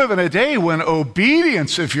 We live in a day when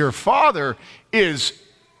obedience of your father is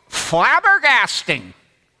flabbergasting.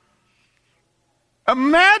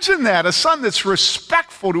 Imagine that, a son that's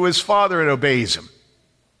respectful to his father and obeys him.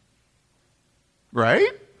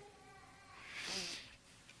 Right?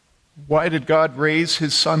 Why did God raise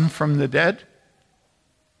his son from the dead?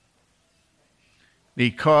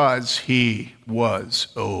 Because he was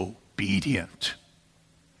obedient.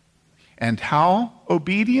 And how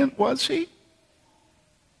obedient was he?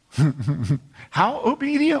 How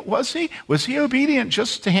obedient was he? Was he obedient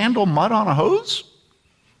just to handle mud on a hose?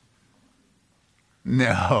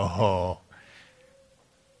 No.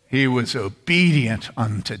 He was obedient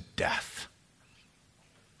unto death.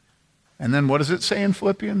 And then what does it say in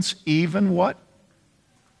Philippians? Even what?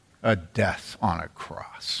 A death on a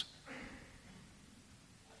cross.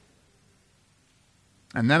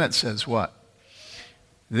 And then it says what?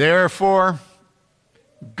 Therefore,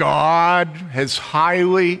 God has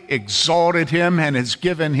highly exalted him and has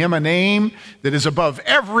given him a name that is above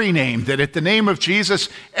every name, that at the name of Jesus,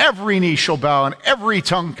 every knee shall bow and every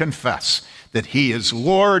tongue confess that he is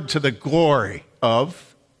Lord, to the glory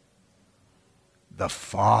of the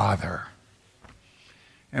Father.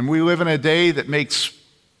 And we live in a day that makes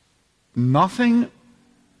nothing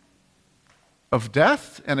of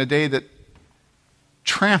death and a day that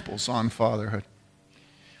tramples on fatherhood.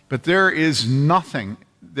 But there is nothing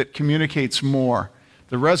that communicates more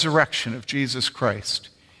the resurrection of Jesus Christ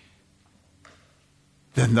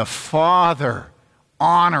than the Father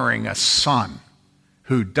honoring a Son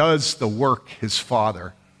who does the work his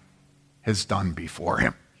Father has done before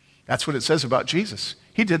him. That's what it says about Jesus.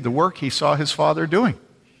 He did the work he saw his Father doing.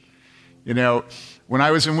 You know, when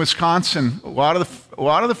I was in Wisconsin, a lot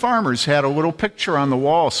of the farmers had a little picture on the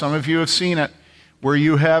wall. Some of you have seen it, where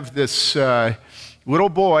you have this little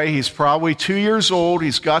boy. He's probably 2 years old.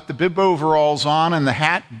 He's got the bib overalls on and the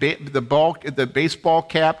hat, the baseball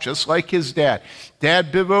cap, just like his dad.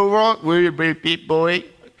 Dad, bib overall, where you big boy?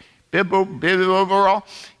 Bib overall.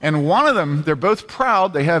 And one of them, they're both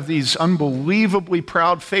proud. They have these unbelievably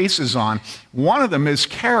proud faces on. One of them is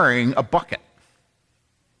carrying a bucket.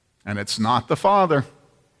 And it's not the father.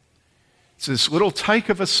 It's this little tyke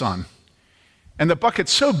of a son. And the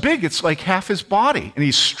bucket's so big, it's like half his body. And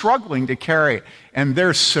he's struggling to carry it. And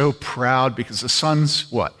they're so proud because the son's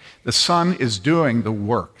what? The son is doing the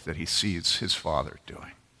work that he sees his father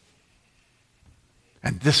doing.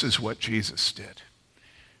 And this is what Jesus did.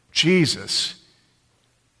 Jesus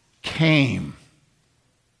came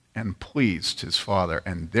and pleased his Father,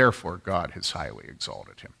 and therefore God has highly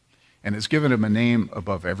exalted him and has given him a name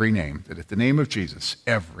above every name, that at the name of Jesus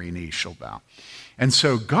every knee shall bow. And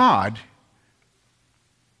so God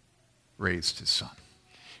raised his Son.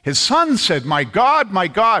 His Son said, my God,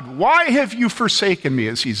 why have you forsaken me?"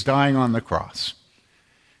 as he's dying on the cross.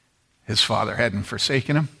 His Father hadn't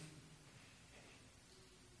forsaken him.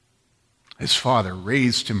 His Father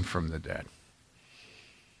raised him from the dead.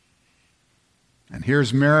 And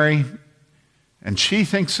here's Mary, and she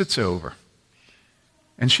thinks it's over.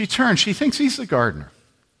 And she turns, she thinks he's the gardener.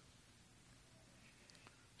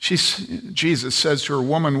 Jesus says to her,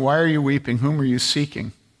 "Woman, why are you weeping? Whom are you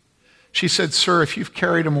seeking?" She said, "Sir, if you've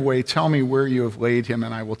carried him away, tell me where you have laid him,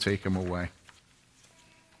 and I will take him away."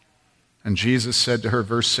 And Jesus said to her,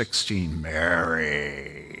 verse 16,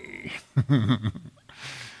 "Mary."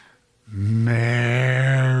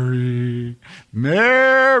 Mary,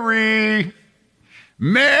 Mary,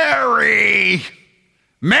 Mary,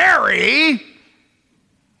 Mary.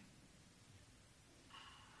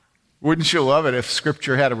 Wouldn't you love it if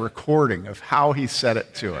Scripture had a recording of how he said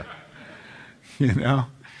it to her? You know,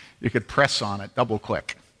 you could press on it, double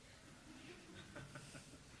click.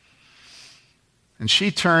 And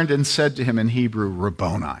she turned and said to him in Hebrew,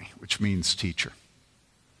 Rabboni, which means teacher.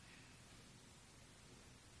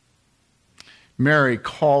 Mary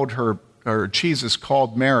called her, or Jesus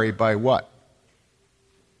called Mary by what?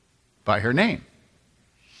 By her name.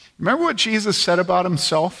 Remember what Jesus said about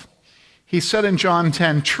himself? He said in John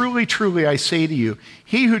 10, "Truly, truly, I say to you,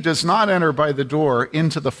 he who does not enter by the door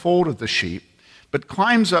into the fold of the sheep, but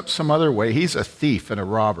climbs up some other way, he's a thief and a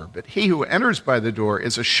robber. But he who enters by the door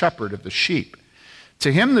is a shepherd of the sheep.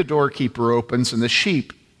 To him the doorkeeper opens, and the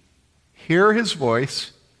sheep hear his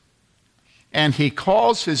voice, and he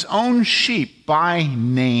calls his own sheep by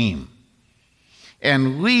name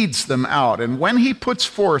and leads them out. And when he puts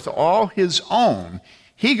forth all his own,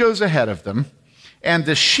 he goes ahead of them, and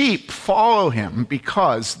the sheep follow him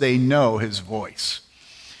because they know his voice.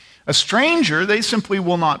 A stranger they simply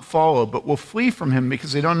will not follow, but will flee from him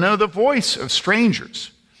because they don't know the voice of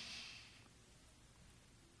strangers."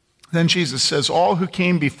 Then Jesus says, "All who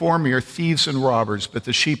came before me are thieves and robbers, but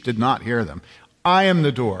the sheep did not hear them. I am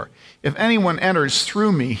the door. If anyone enters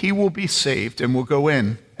through me, he will be saved and will go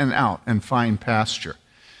in and out and find pasture.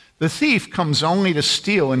 The thief comes only to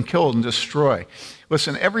steal and kill and destroy."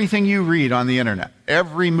 Listen, everything you read on the internet,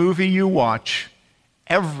 every movie you watch,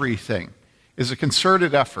 everything is a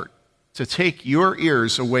concerted effort to take your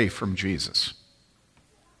ears away from Jesus.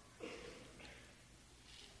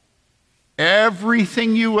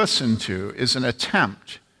 Everything you listen to is an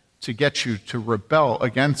attempt to get you to rebel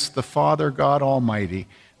against the Father God Almighty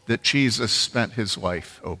that Jesus spent his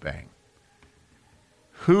life obeying.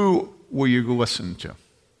 Who will you listen to?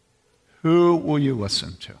 Who will you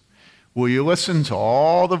listen to? Will you listen to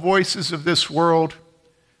all the voices of this world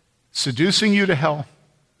seducing you to hell?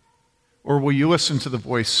 Or will you listen to the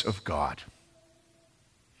voice of God?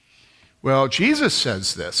 Well, Jesus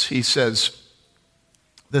says this. He says,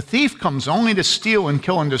 "The thief comes only to steal and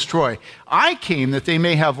kill and destroy. I came that they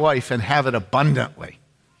may have life and have it abundantly."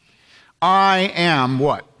 I am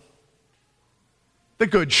what? The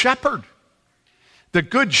good shepherd. The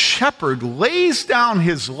good shepherd lays down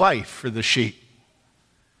his life for the sheep.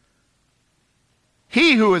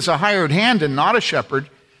 He who is a hired hand and not a shepherd,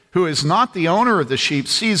 who is not the owner of the sheep,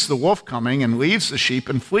 sees the wolf coming and leaves the sheep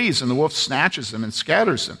and flees, and the wolf snatches them and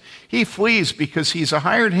scatters them. He flees because he's a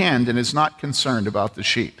hired hand and is not concerned about the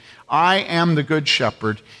sheep. I am the good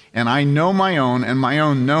shepherd, and I know my own, and my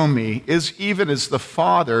own know me, even as the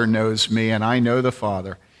Father knows me, and I know the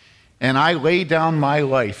Father, and I lay down my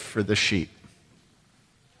life for the sheep.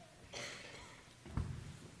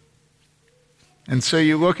 And so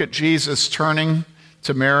you look at Jesus turning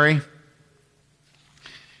to Mary,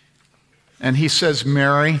 and he says,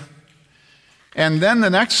 Mary. And then the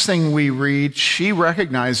next thing we read, she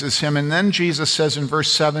recognizes him, and then Jesus says in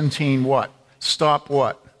verse 17, what? Stop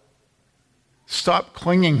what? Stop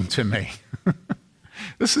clinging to me.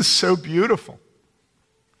 This is so beautiful.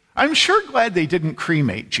 I'm sure glad they didn't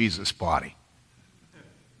cremate Jesus' body.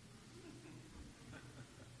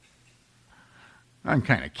 I'm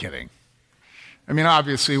kind of kidding. I mean,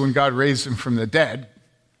 obviously, when God raised him from the dead,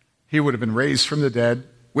 he would have been raised from the dead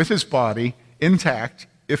with his body intact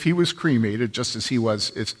if he was cremated, just as he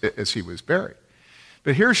was buried.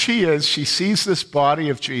 But here she is. She sees this body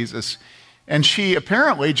of Jesus, and she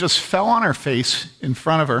apparently just fell on her face in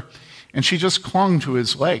front of her, and she just clung to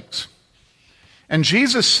his legs. And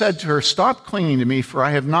Jesus said to her, stop clinging to me, for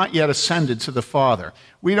I have not yet ascended to the Father.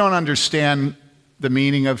 We don't understand the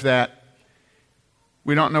meaning of that.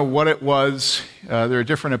 We don't know what it was. There are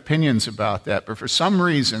different opinions about that. But for some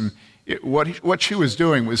reason, what she was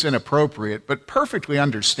doing was inappropriate, but perfectly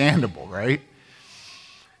understandable, right?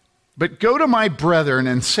 But go to my brethren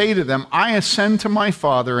and say to them, I ascend to my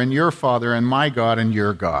Father and your Father and my God and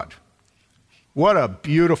your God. What a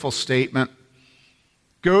beautiful statement.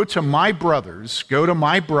 Go to my brothers.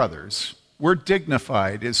 We're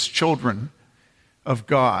dignified as children of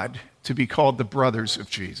God to be called the brothers of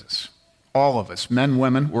Jesus. All of us, men,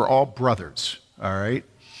 women, we're all brothers, all right?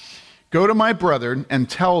 Go to my brethren and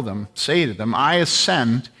tell them, say to them, I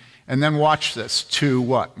ascend, and then watch this, to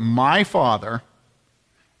what? My Father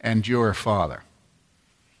and your Father.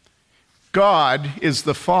 God is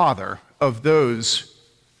the Father of those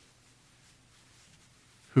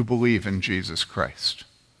who believe in Jesus Christ.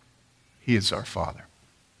 He is our Father.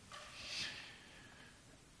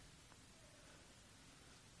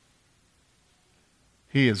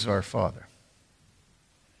 He is our Father.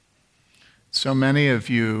 So many of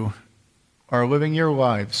you are living your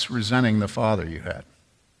lives resenting the Father you had.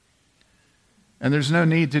 And there's no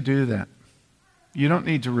need to do that. You don't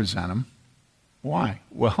need to resent him. Why?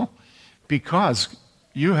 Well, because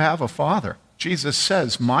you have a Father. Jesus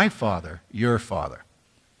says, my Father, your Father.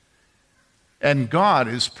 And God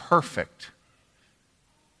is perfect.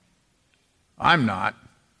 I'm not.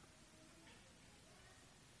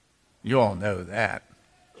 You all know that.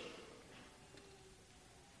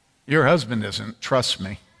 Your husband isn't, trust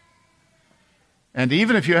me. And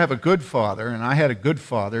even if you have a good father, and I had a good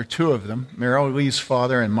father, two of them, Meryl Lee's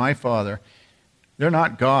father and my father, they're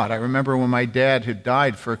not God. I remember when my dad had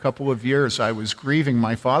died for a couple of years, I was grieving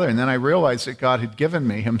my father, and then I realized that God had given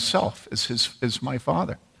me himself as my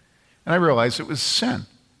father. And I realized it was sin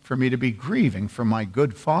for me to be grieving for my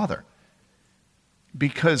good father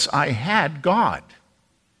because I had God.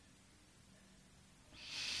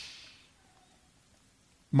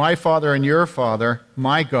 My Father and your Father,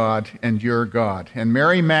 my God and your God. And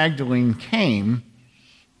Mary Magdalene came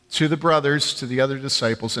to the brothers, to the other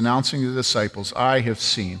disciples, announcing to the disciples, I have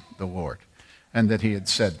seen the Lord, and that he had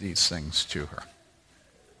said these things to her.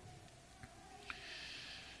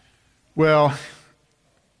 Well,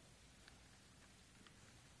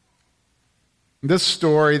 this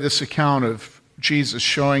story, this account of Jesus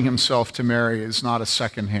showing himself to Mary is not a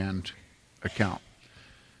second-hand account.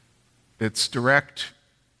 It's direct.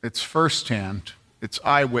 It's firsthand, it's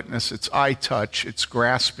eyewitness, it's eye touch, it's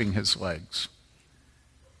grasping his legs.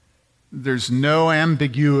 There's no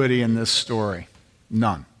ambiguity in this story.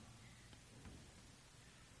 None.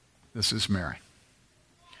 This is Mary.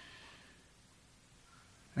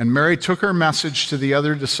 And Mary took her message to the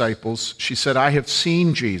other disciples. She said, I have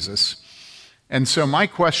seen Jesus. And so my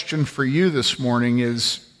question for you this morning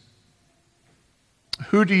is,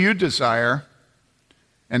 who do you desire,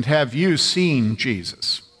 and have you seen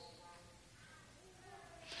Jesus?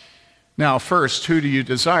 Now, first, who do you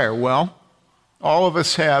desire? Well, all of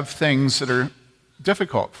us have things that are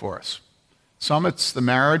difficult for us. Some it's the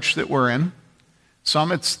marriage that we're in.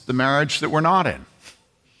 Some it's the marriage that we're not in.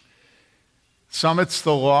 Some it's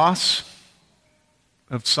the loss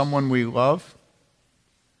of someone we love.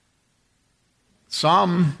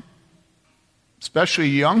 Some, especially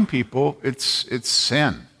young people, it's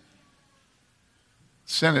sin.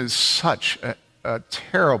 Sin is such a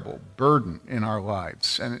terrible burden in our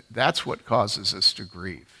lives, and that's what causes us to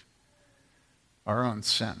grieve, our own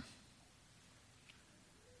sin.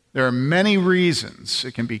 There are many reasons.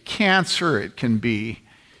 It can be cancer, it can be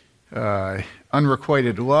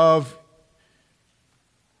unrequited love,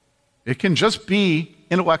 it can just be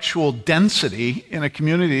intellectual density in a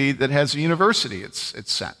community that has a university it's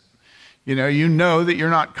set. You know that you're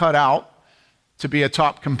not cut out to be a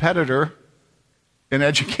top competitor in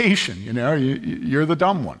education. You're the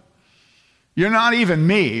dumb one. You're not even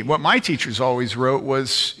me. What my teachers always wrote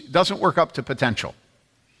was, doesn't work up to potential.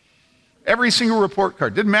 Every single report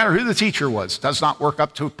card, didn't matter who the teacher was, does not work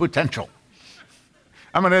up to potential.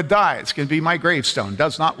 I'm going to die. It's going to be my gravestone.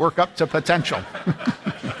 Does not work up to potential.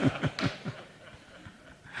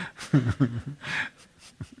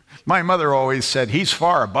 My mother always said, he's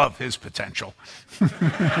far above his potential.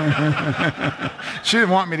 She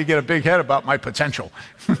didn't want me to get a big head about my potential.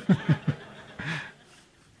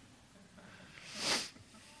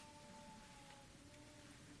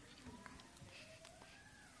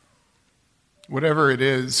 Whatever it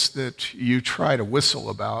is that you try to whistle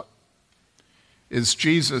about, is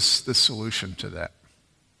Jesus the solution to that?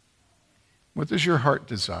 What does your heart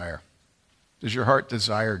desire? Does your heart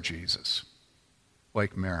desire Jesus,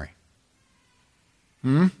 like Mary?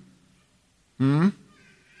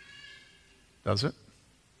 Does it?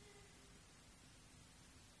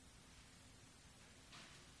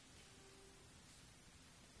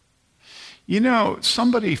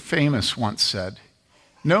 Somebody famous once said,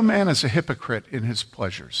 no man is a hypocrite in his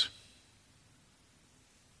pleasures.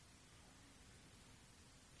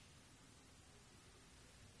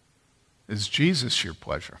 Is Jesus your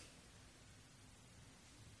pleasure?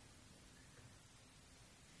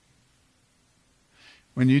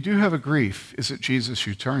 When you do have a grief, is it Jesus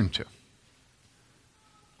you turn to?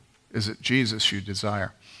 Is it Jesus you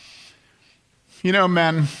desire?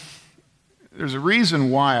 Men, there's a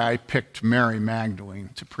reason why I picked Mary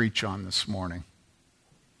Magdalene to preach on this morning.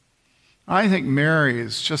 I think Mary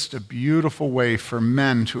is just a beautiful way for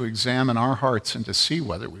men to examine our hearts and to see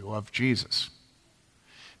whether we love Jesus.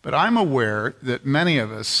 But I'm aware that many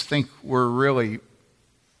of us think we're really,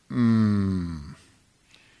 I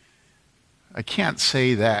can't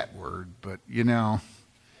say that word, but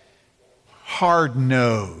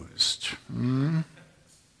hard-nosed.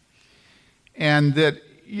 And that,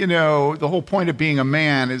 the whole point of being a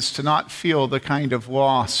man is to not feel the kind of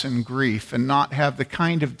loss and grief and not have the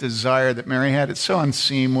kind of desire that Mary had. It's so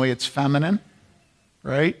unseemly, it's feminine,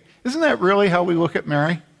 right? Isn't that really how we look at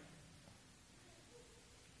Mary?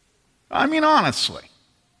 I mean, honestly,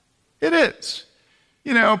 it is.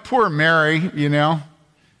 Poor Mary,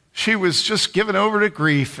 she was just given over to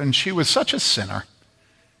grief, and she was such a sinner.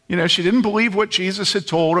 She didn't believe what Jesus had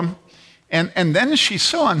told him, and then she's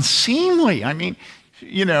so unseemly. I mean,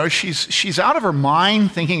 she's out of her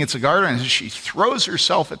mind thinking it's a garden, and she throws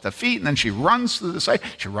herself at the feet, and then she runs to the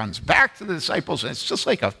disciples. She runs back to the disciples, and it's just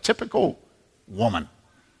like a typical woman.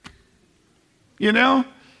 Mary.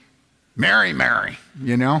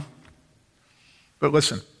 But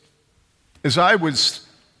listen, as I was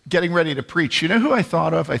getting ready to preach, you know who I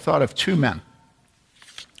thought of? I thought of two men.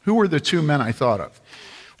 Who were the two men I thought of?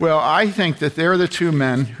 Well, I think that they're the two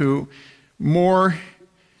men who, more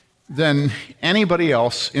than anybody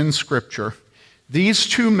else in Scripture, these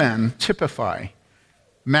two men typify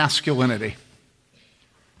masculinity.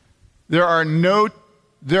 There are no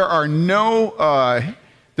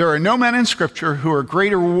men in Scripture who are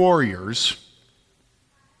greater warriors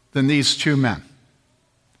than these two men.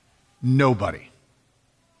 Nobody.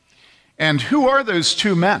 And who are those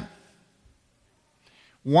two men?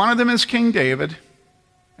 One of them is King David,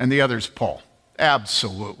 and the other is Paul.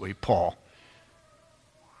 Absolutely, Paul.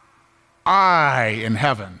 In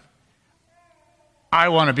heaven, I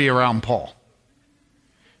want to be around Paul.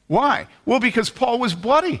 Why? Well, because Paul was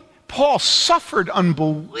bloody. Paul suffered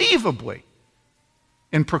unbelievably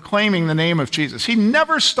in proclaiming the name of Jesus. He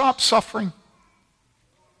never stopped suffering.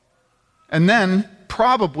 And then,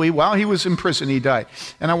 probably while he was in prison, he died.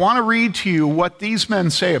 And I want to read to you what these men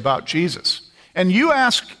say about Jesus. And you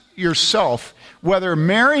ask yourself whether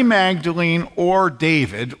Mary Magdalene or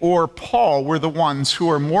David or Paul were the ones who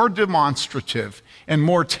are more demonstrative and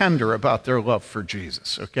more tender about their love for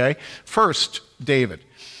Jesus, okay? First, David.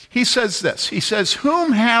 He says this. He says,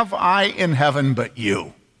 "Whom have I in heaven but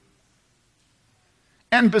you?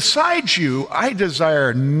 And besides you, I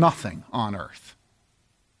desire nothing on earth.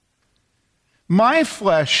 My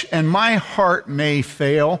flesh and my heart may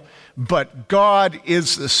fail, but God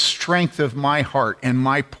is the strength of my heart and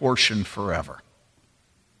my portion forever.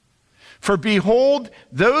 For behold,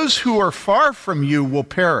 those who are far from you will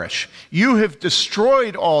perish. You have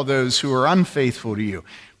destroyed all those who are unfaithful to you.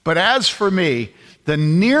 But as for me, the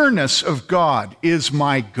nearness of God is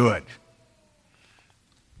my good."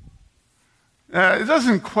 It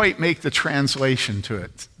doesn't quite make the translation to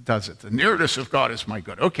it, does it? The nearness of God is my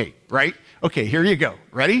good. Okay, right? Okay, here you go.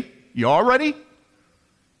 Ready? You all ready?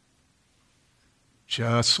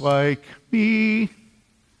 Just like me.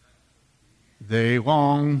 They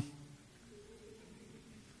long.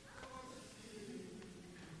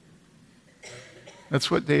 That's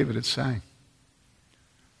what David is saying.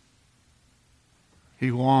 He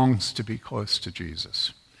longs to be close to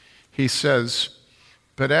Jesus. He says,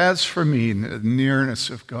 but as for me, the nearness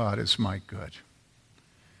of God is my good.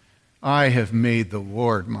 I have made the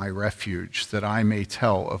Lord my refuge, that I may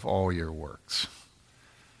tell of all your works.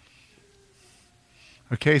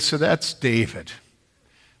 Okay, so that's David.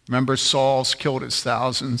 Remember, Saul's killed his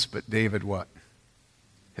thousands, but David what?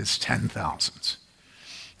 His 10,000s.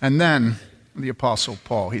 And then the Apostle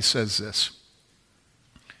Paul, he says this,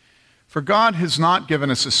 for God has not given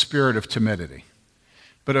us a spirit of timidity,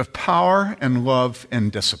 but of power and love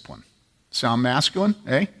and discipline. Sound masculine,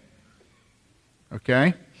 eh?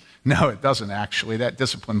 Okay? No, it doesn't actually. That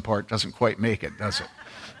discipline part doesn't quite make it, does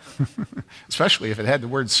it? Especially if it had the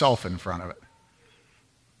word self in front of it.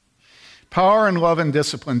 Power and love and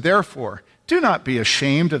discipline. Therefore, do not be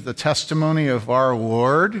ashamed of the testimony of our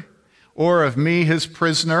Lord or of me, his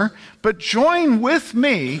prisoner, but join with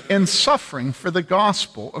me in suffering for the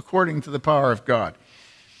gospel according to the power of God,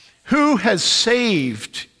 who has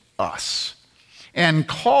saved us and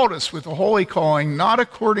called us with a holy calling, not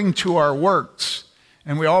according to our works.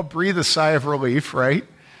 And we all breathe a sigh of relief, right?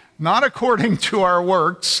 Not according to our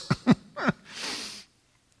works,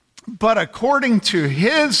 but according to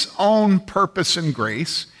his own purpose and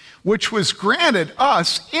grace, which was granted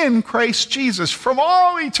us in Christ Jesus from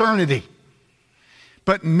all eternity,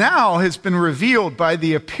 but now has been revealed by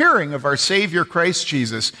the appearing of our Savior Christ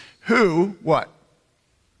Jesus, who, what?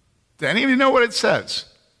 Does any of you know what it says?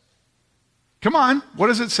 Come on, what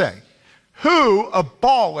does it say? Who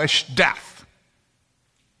abolished death.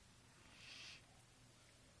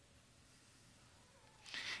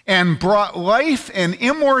 And brought life and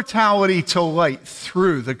immortality to light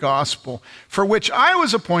through the gospel, for which I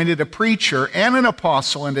was appointed a preacher and an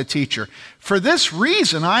apostle and a teacher. For this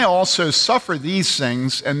reason I also suffer these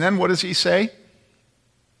things. And then what does he say?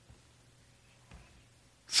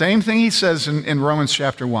 Same thing he says in Romans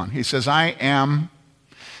chapter 1. He says, I am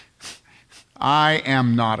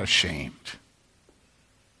not ashamed.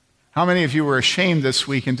 How many of you were ashamed this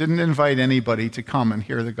week and didn't invite anybody to come and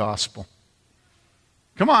hear the gospel?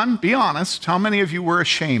 Come on, be honest. How many of you were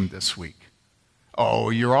ashamed this week?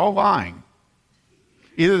 Oh, you're all lying.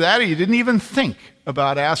 Either that or you didn't even think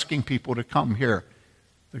about asking people to come hear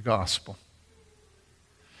the gospel.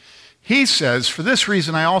 He says, for this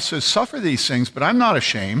reason I also suffer these things, but I'm not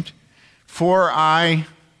ashamed, for I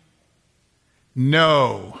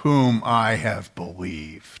know whom I have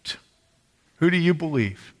believed. Who do you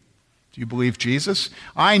believe? Do you believe Jesus?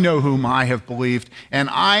 I know whom I have believed, and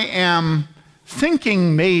I am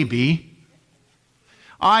thinking maybe,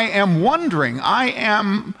 I am wondering, I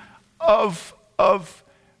am of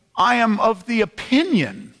the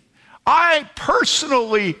opinion, I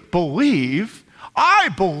personally believe,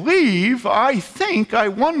 I think, I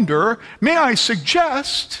wonder, may I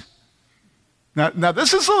suggest. Now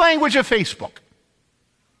this is the language of Facebook.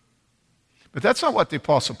 But that's not what the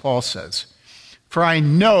Apostle Paul says. For I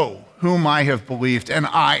know whom I have believed, and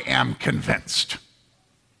I am convinced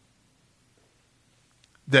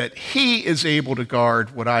that he is able to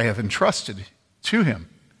guard what I have entrusted to him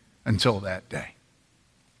until that day.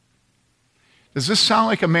 Does this sound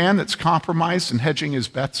like a man that's compromised and hedging his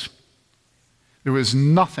bets? There was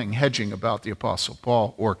nothing hedging about the Apostle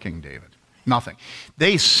Paul or King David. Nothing.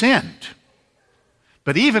 They sinned.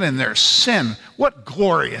 But even in their sin, what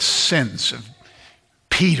glorious sins of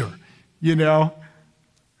Peter, you know?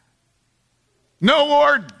 No,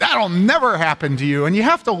 Lord, that'll never happen to you. And you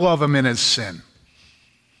have to love him in his sin.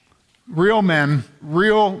 Real men,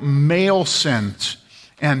 real male sins,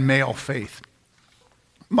 and male faith.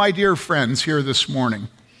 My dear friends here this morning,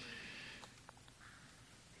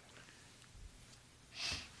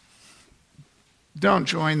 don't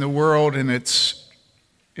join the world in its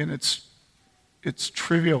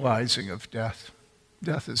trivializing of death.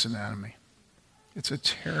 Death is an enemy. It's a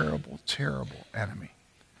terrible, terrible enemy.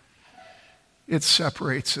 It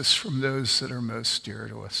separates us from those that are most dear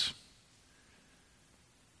to us.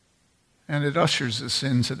 And it ushers us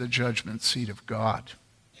into the judgment seat of God.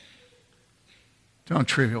 Don't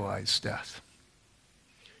trivialize death.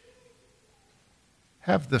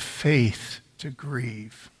 Have the faith to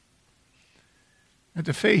grieve and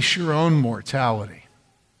to face your own mortality.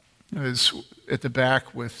 I was at the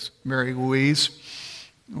back with Mary Louise,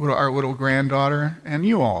 our little granddaughter, and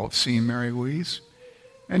you all have seen Mary Louise.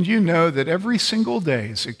 And you know that every single day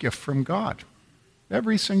is a gift from God.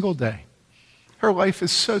 Every single day. Her life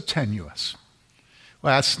is so tenuous.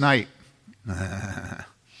 Last night,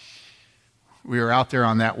 we were out there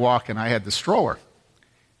on that walk, and I had the stroller.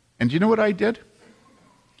 And do you know what I did?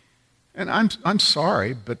 And I'm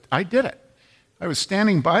sorry, but I did it. I was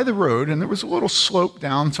standing by the road, and there was a little slope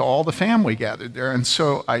down to all the family gathered there, and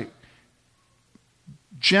so I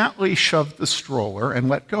gently shoved the stroller and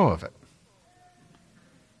let go of it.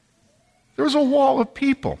 There was a wall of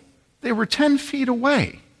people. They were 10 feet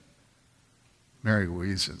away. Mary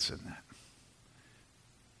Louise is in that.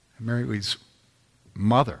 And Mary Louise's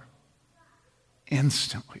mother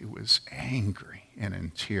instantly was angry and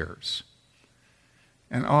in tears.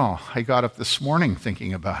 And I got up this morning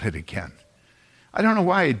thinking about it again. I don't know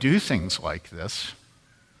why I do things like this.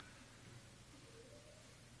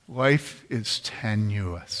 Life is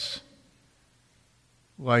tenuous.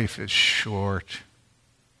 Life is short.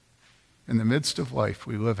 In the midst of life,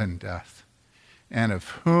 we live in death. And of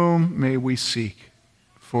whom may we seek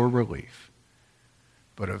for relief?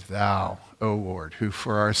 But of thou, O Lord, who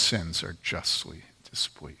for our sins are justly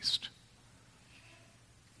displeased.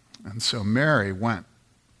 And so Mary went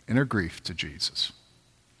in her grief to Jesus.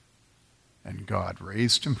 And God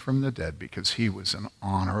raised him from the dead because he was an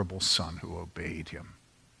honorable son who obeyed him.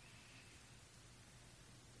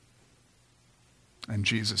 And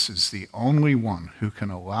Jesus is the only one who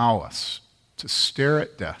can allow us to stare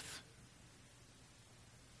at death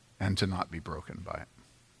and to not be broken by it.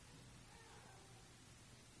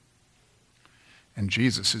 And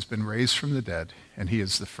Jesus has been raised from the dead, and he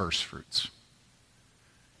is the first fruits.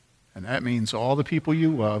 And that means all the people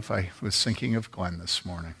you love. I was thinking of Glenn this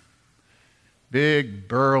morning. Big,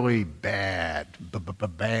 burly, bad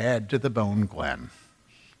to the bone Glenn.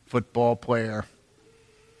 Football player,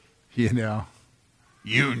 Union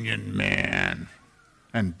man.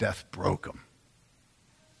 And death broke him.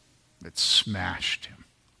 It smashed him.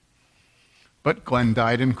 But Glenn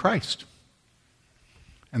died in Christ.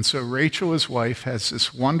 And so Rachel, his wife, has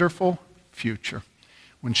this wonderful future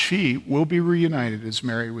when she will be reunited as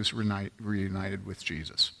Mary was reunited with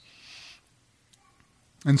Jesus.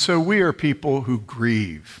 And so we are people who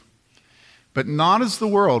grieve, but not as the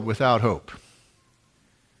world without hope.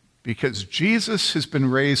 Because Jesus has been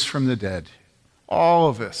raised from the dead. All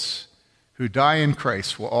of us who die in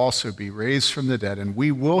Christ will also be raised from the dead, and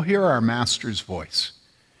we will hear our Master's voice,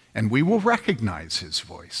 and we will recognize his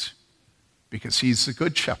voice, because he's the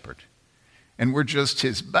good shepherd, and we're just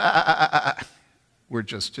his we're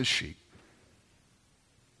just his sheep.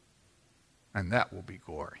 And that will be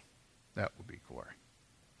glory. That will be glory.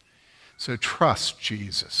 So trust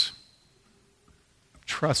Jesus.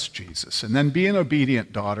 Trust Jesus. And then be an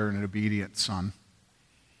obedient daughter and an obedient son.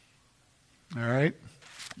 All right?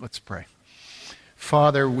 Let's pray.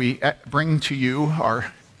 Father, we bring to you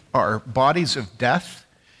our bodies of death.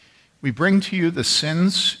 We bring to you the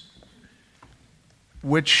sins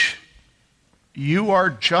which you are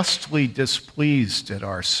justly displeased at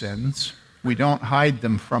our sins. We don't hide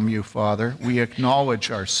them from you, Father. We acknowledge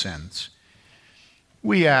our sins.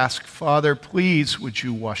 We ask, Father, please would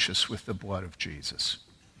you wash us with the blood of Jesus?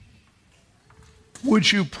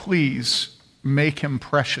 Would you please make him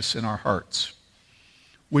precious in our hearts?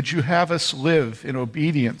 Would you have us live in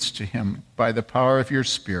obedience to him by the power of your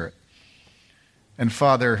Spirit? And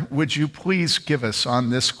Father, would you please give us on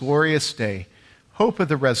this glorious day hope of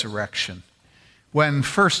the resurrection, when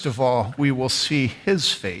first of all we will see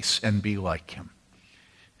his face and be like him,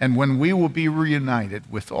 and when we will be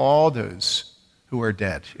reunited with all those who are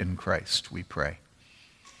dead in Christ, we pray.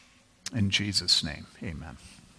 In Jesus' name, amen.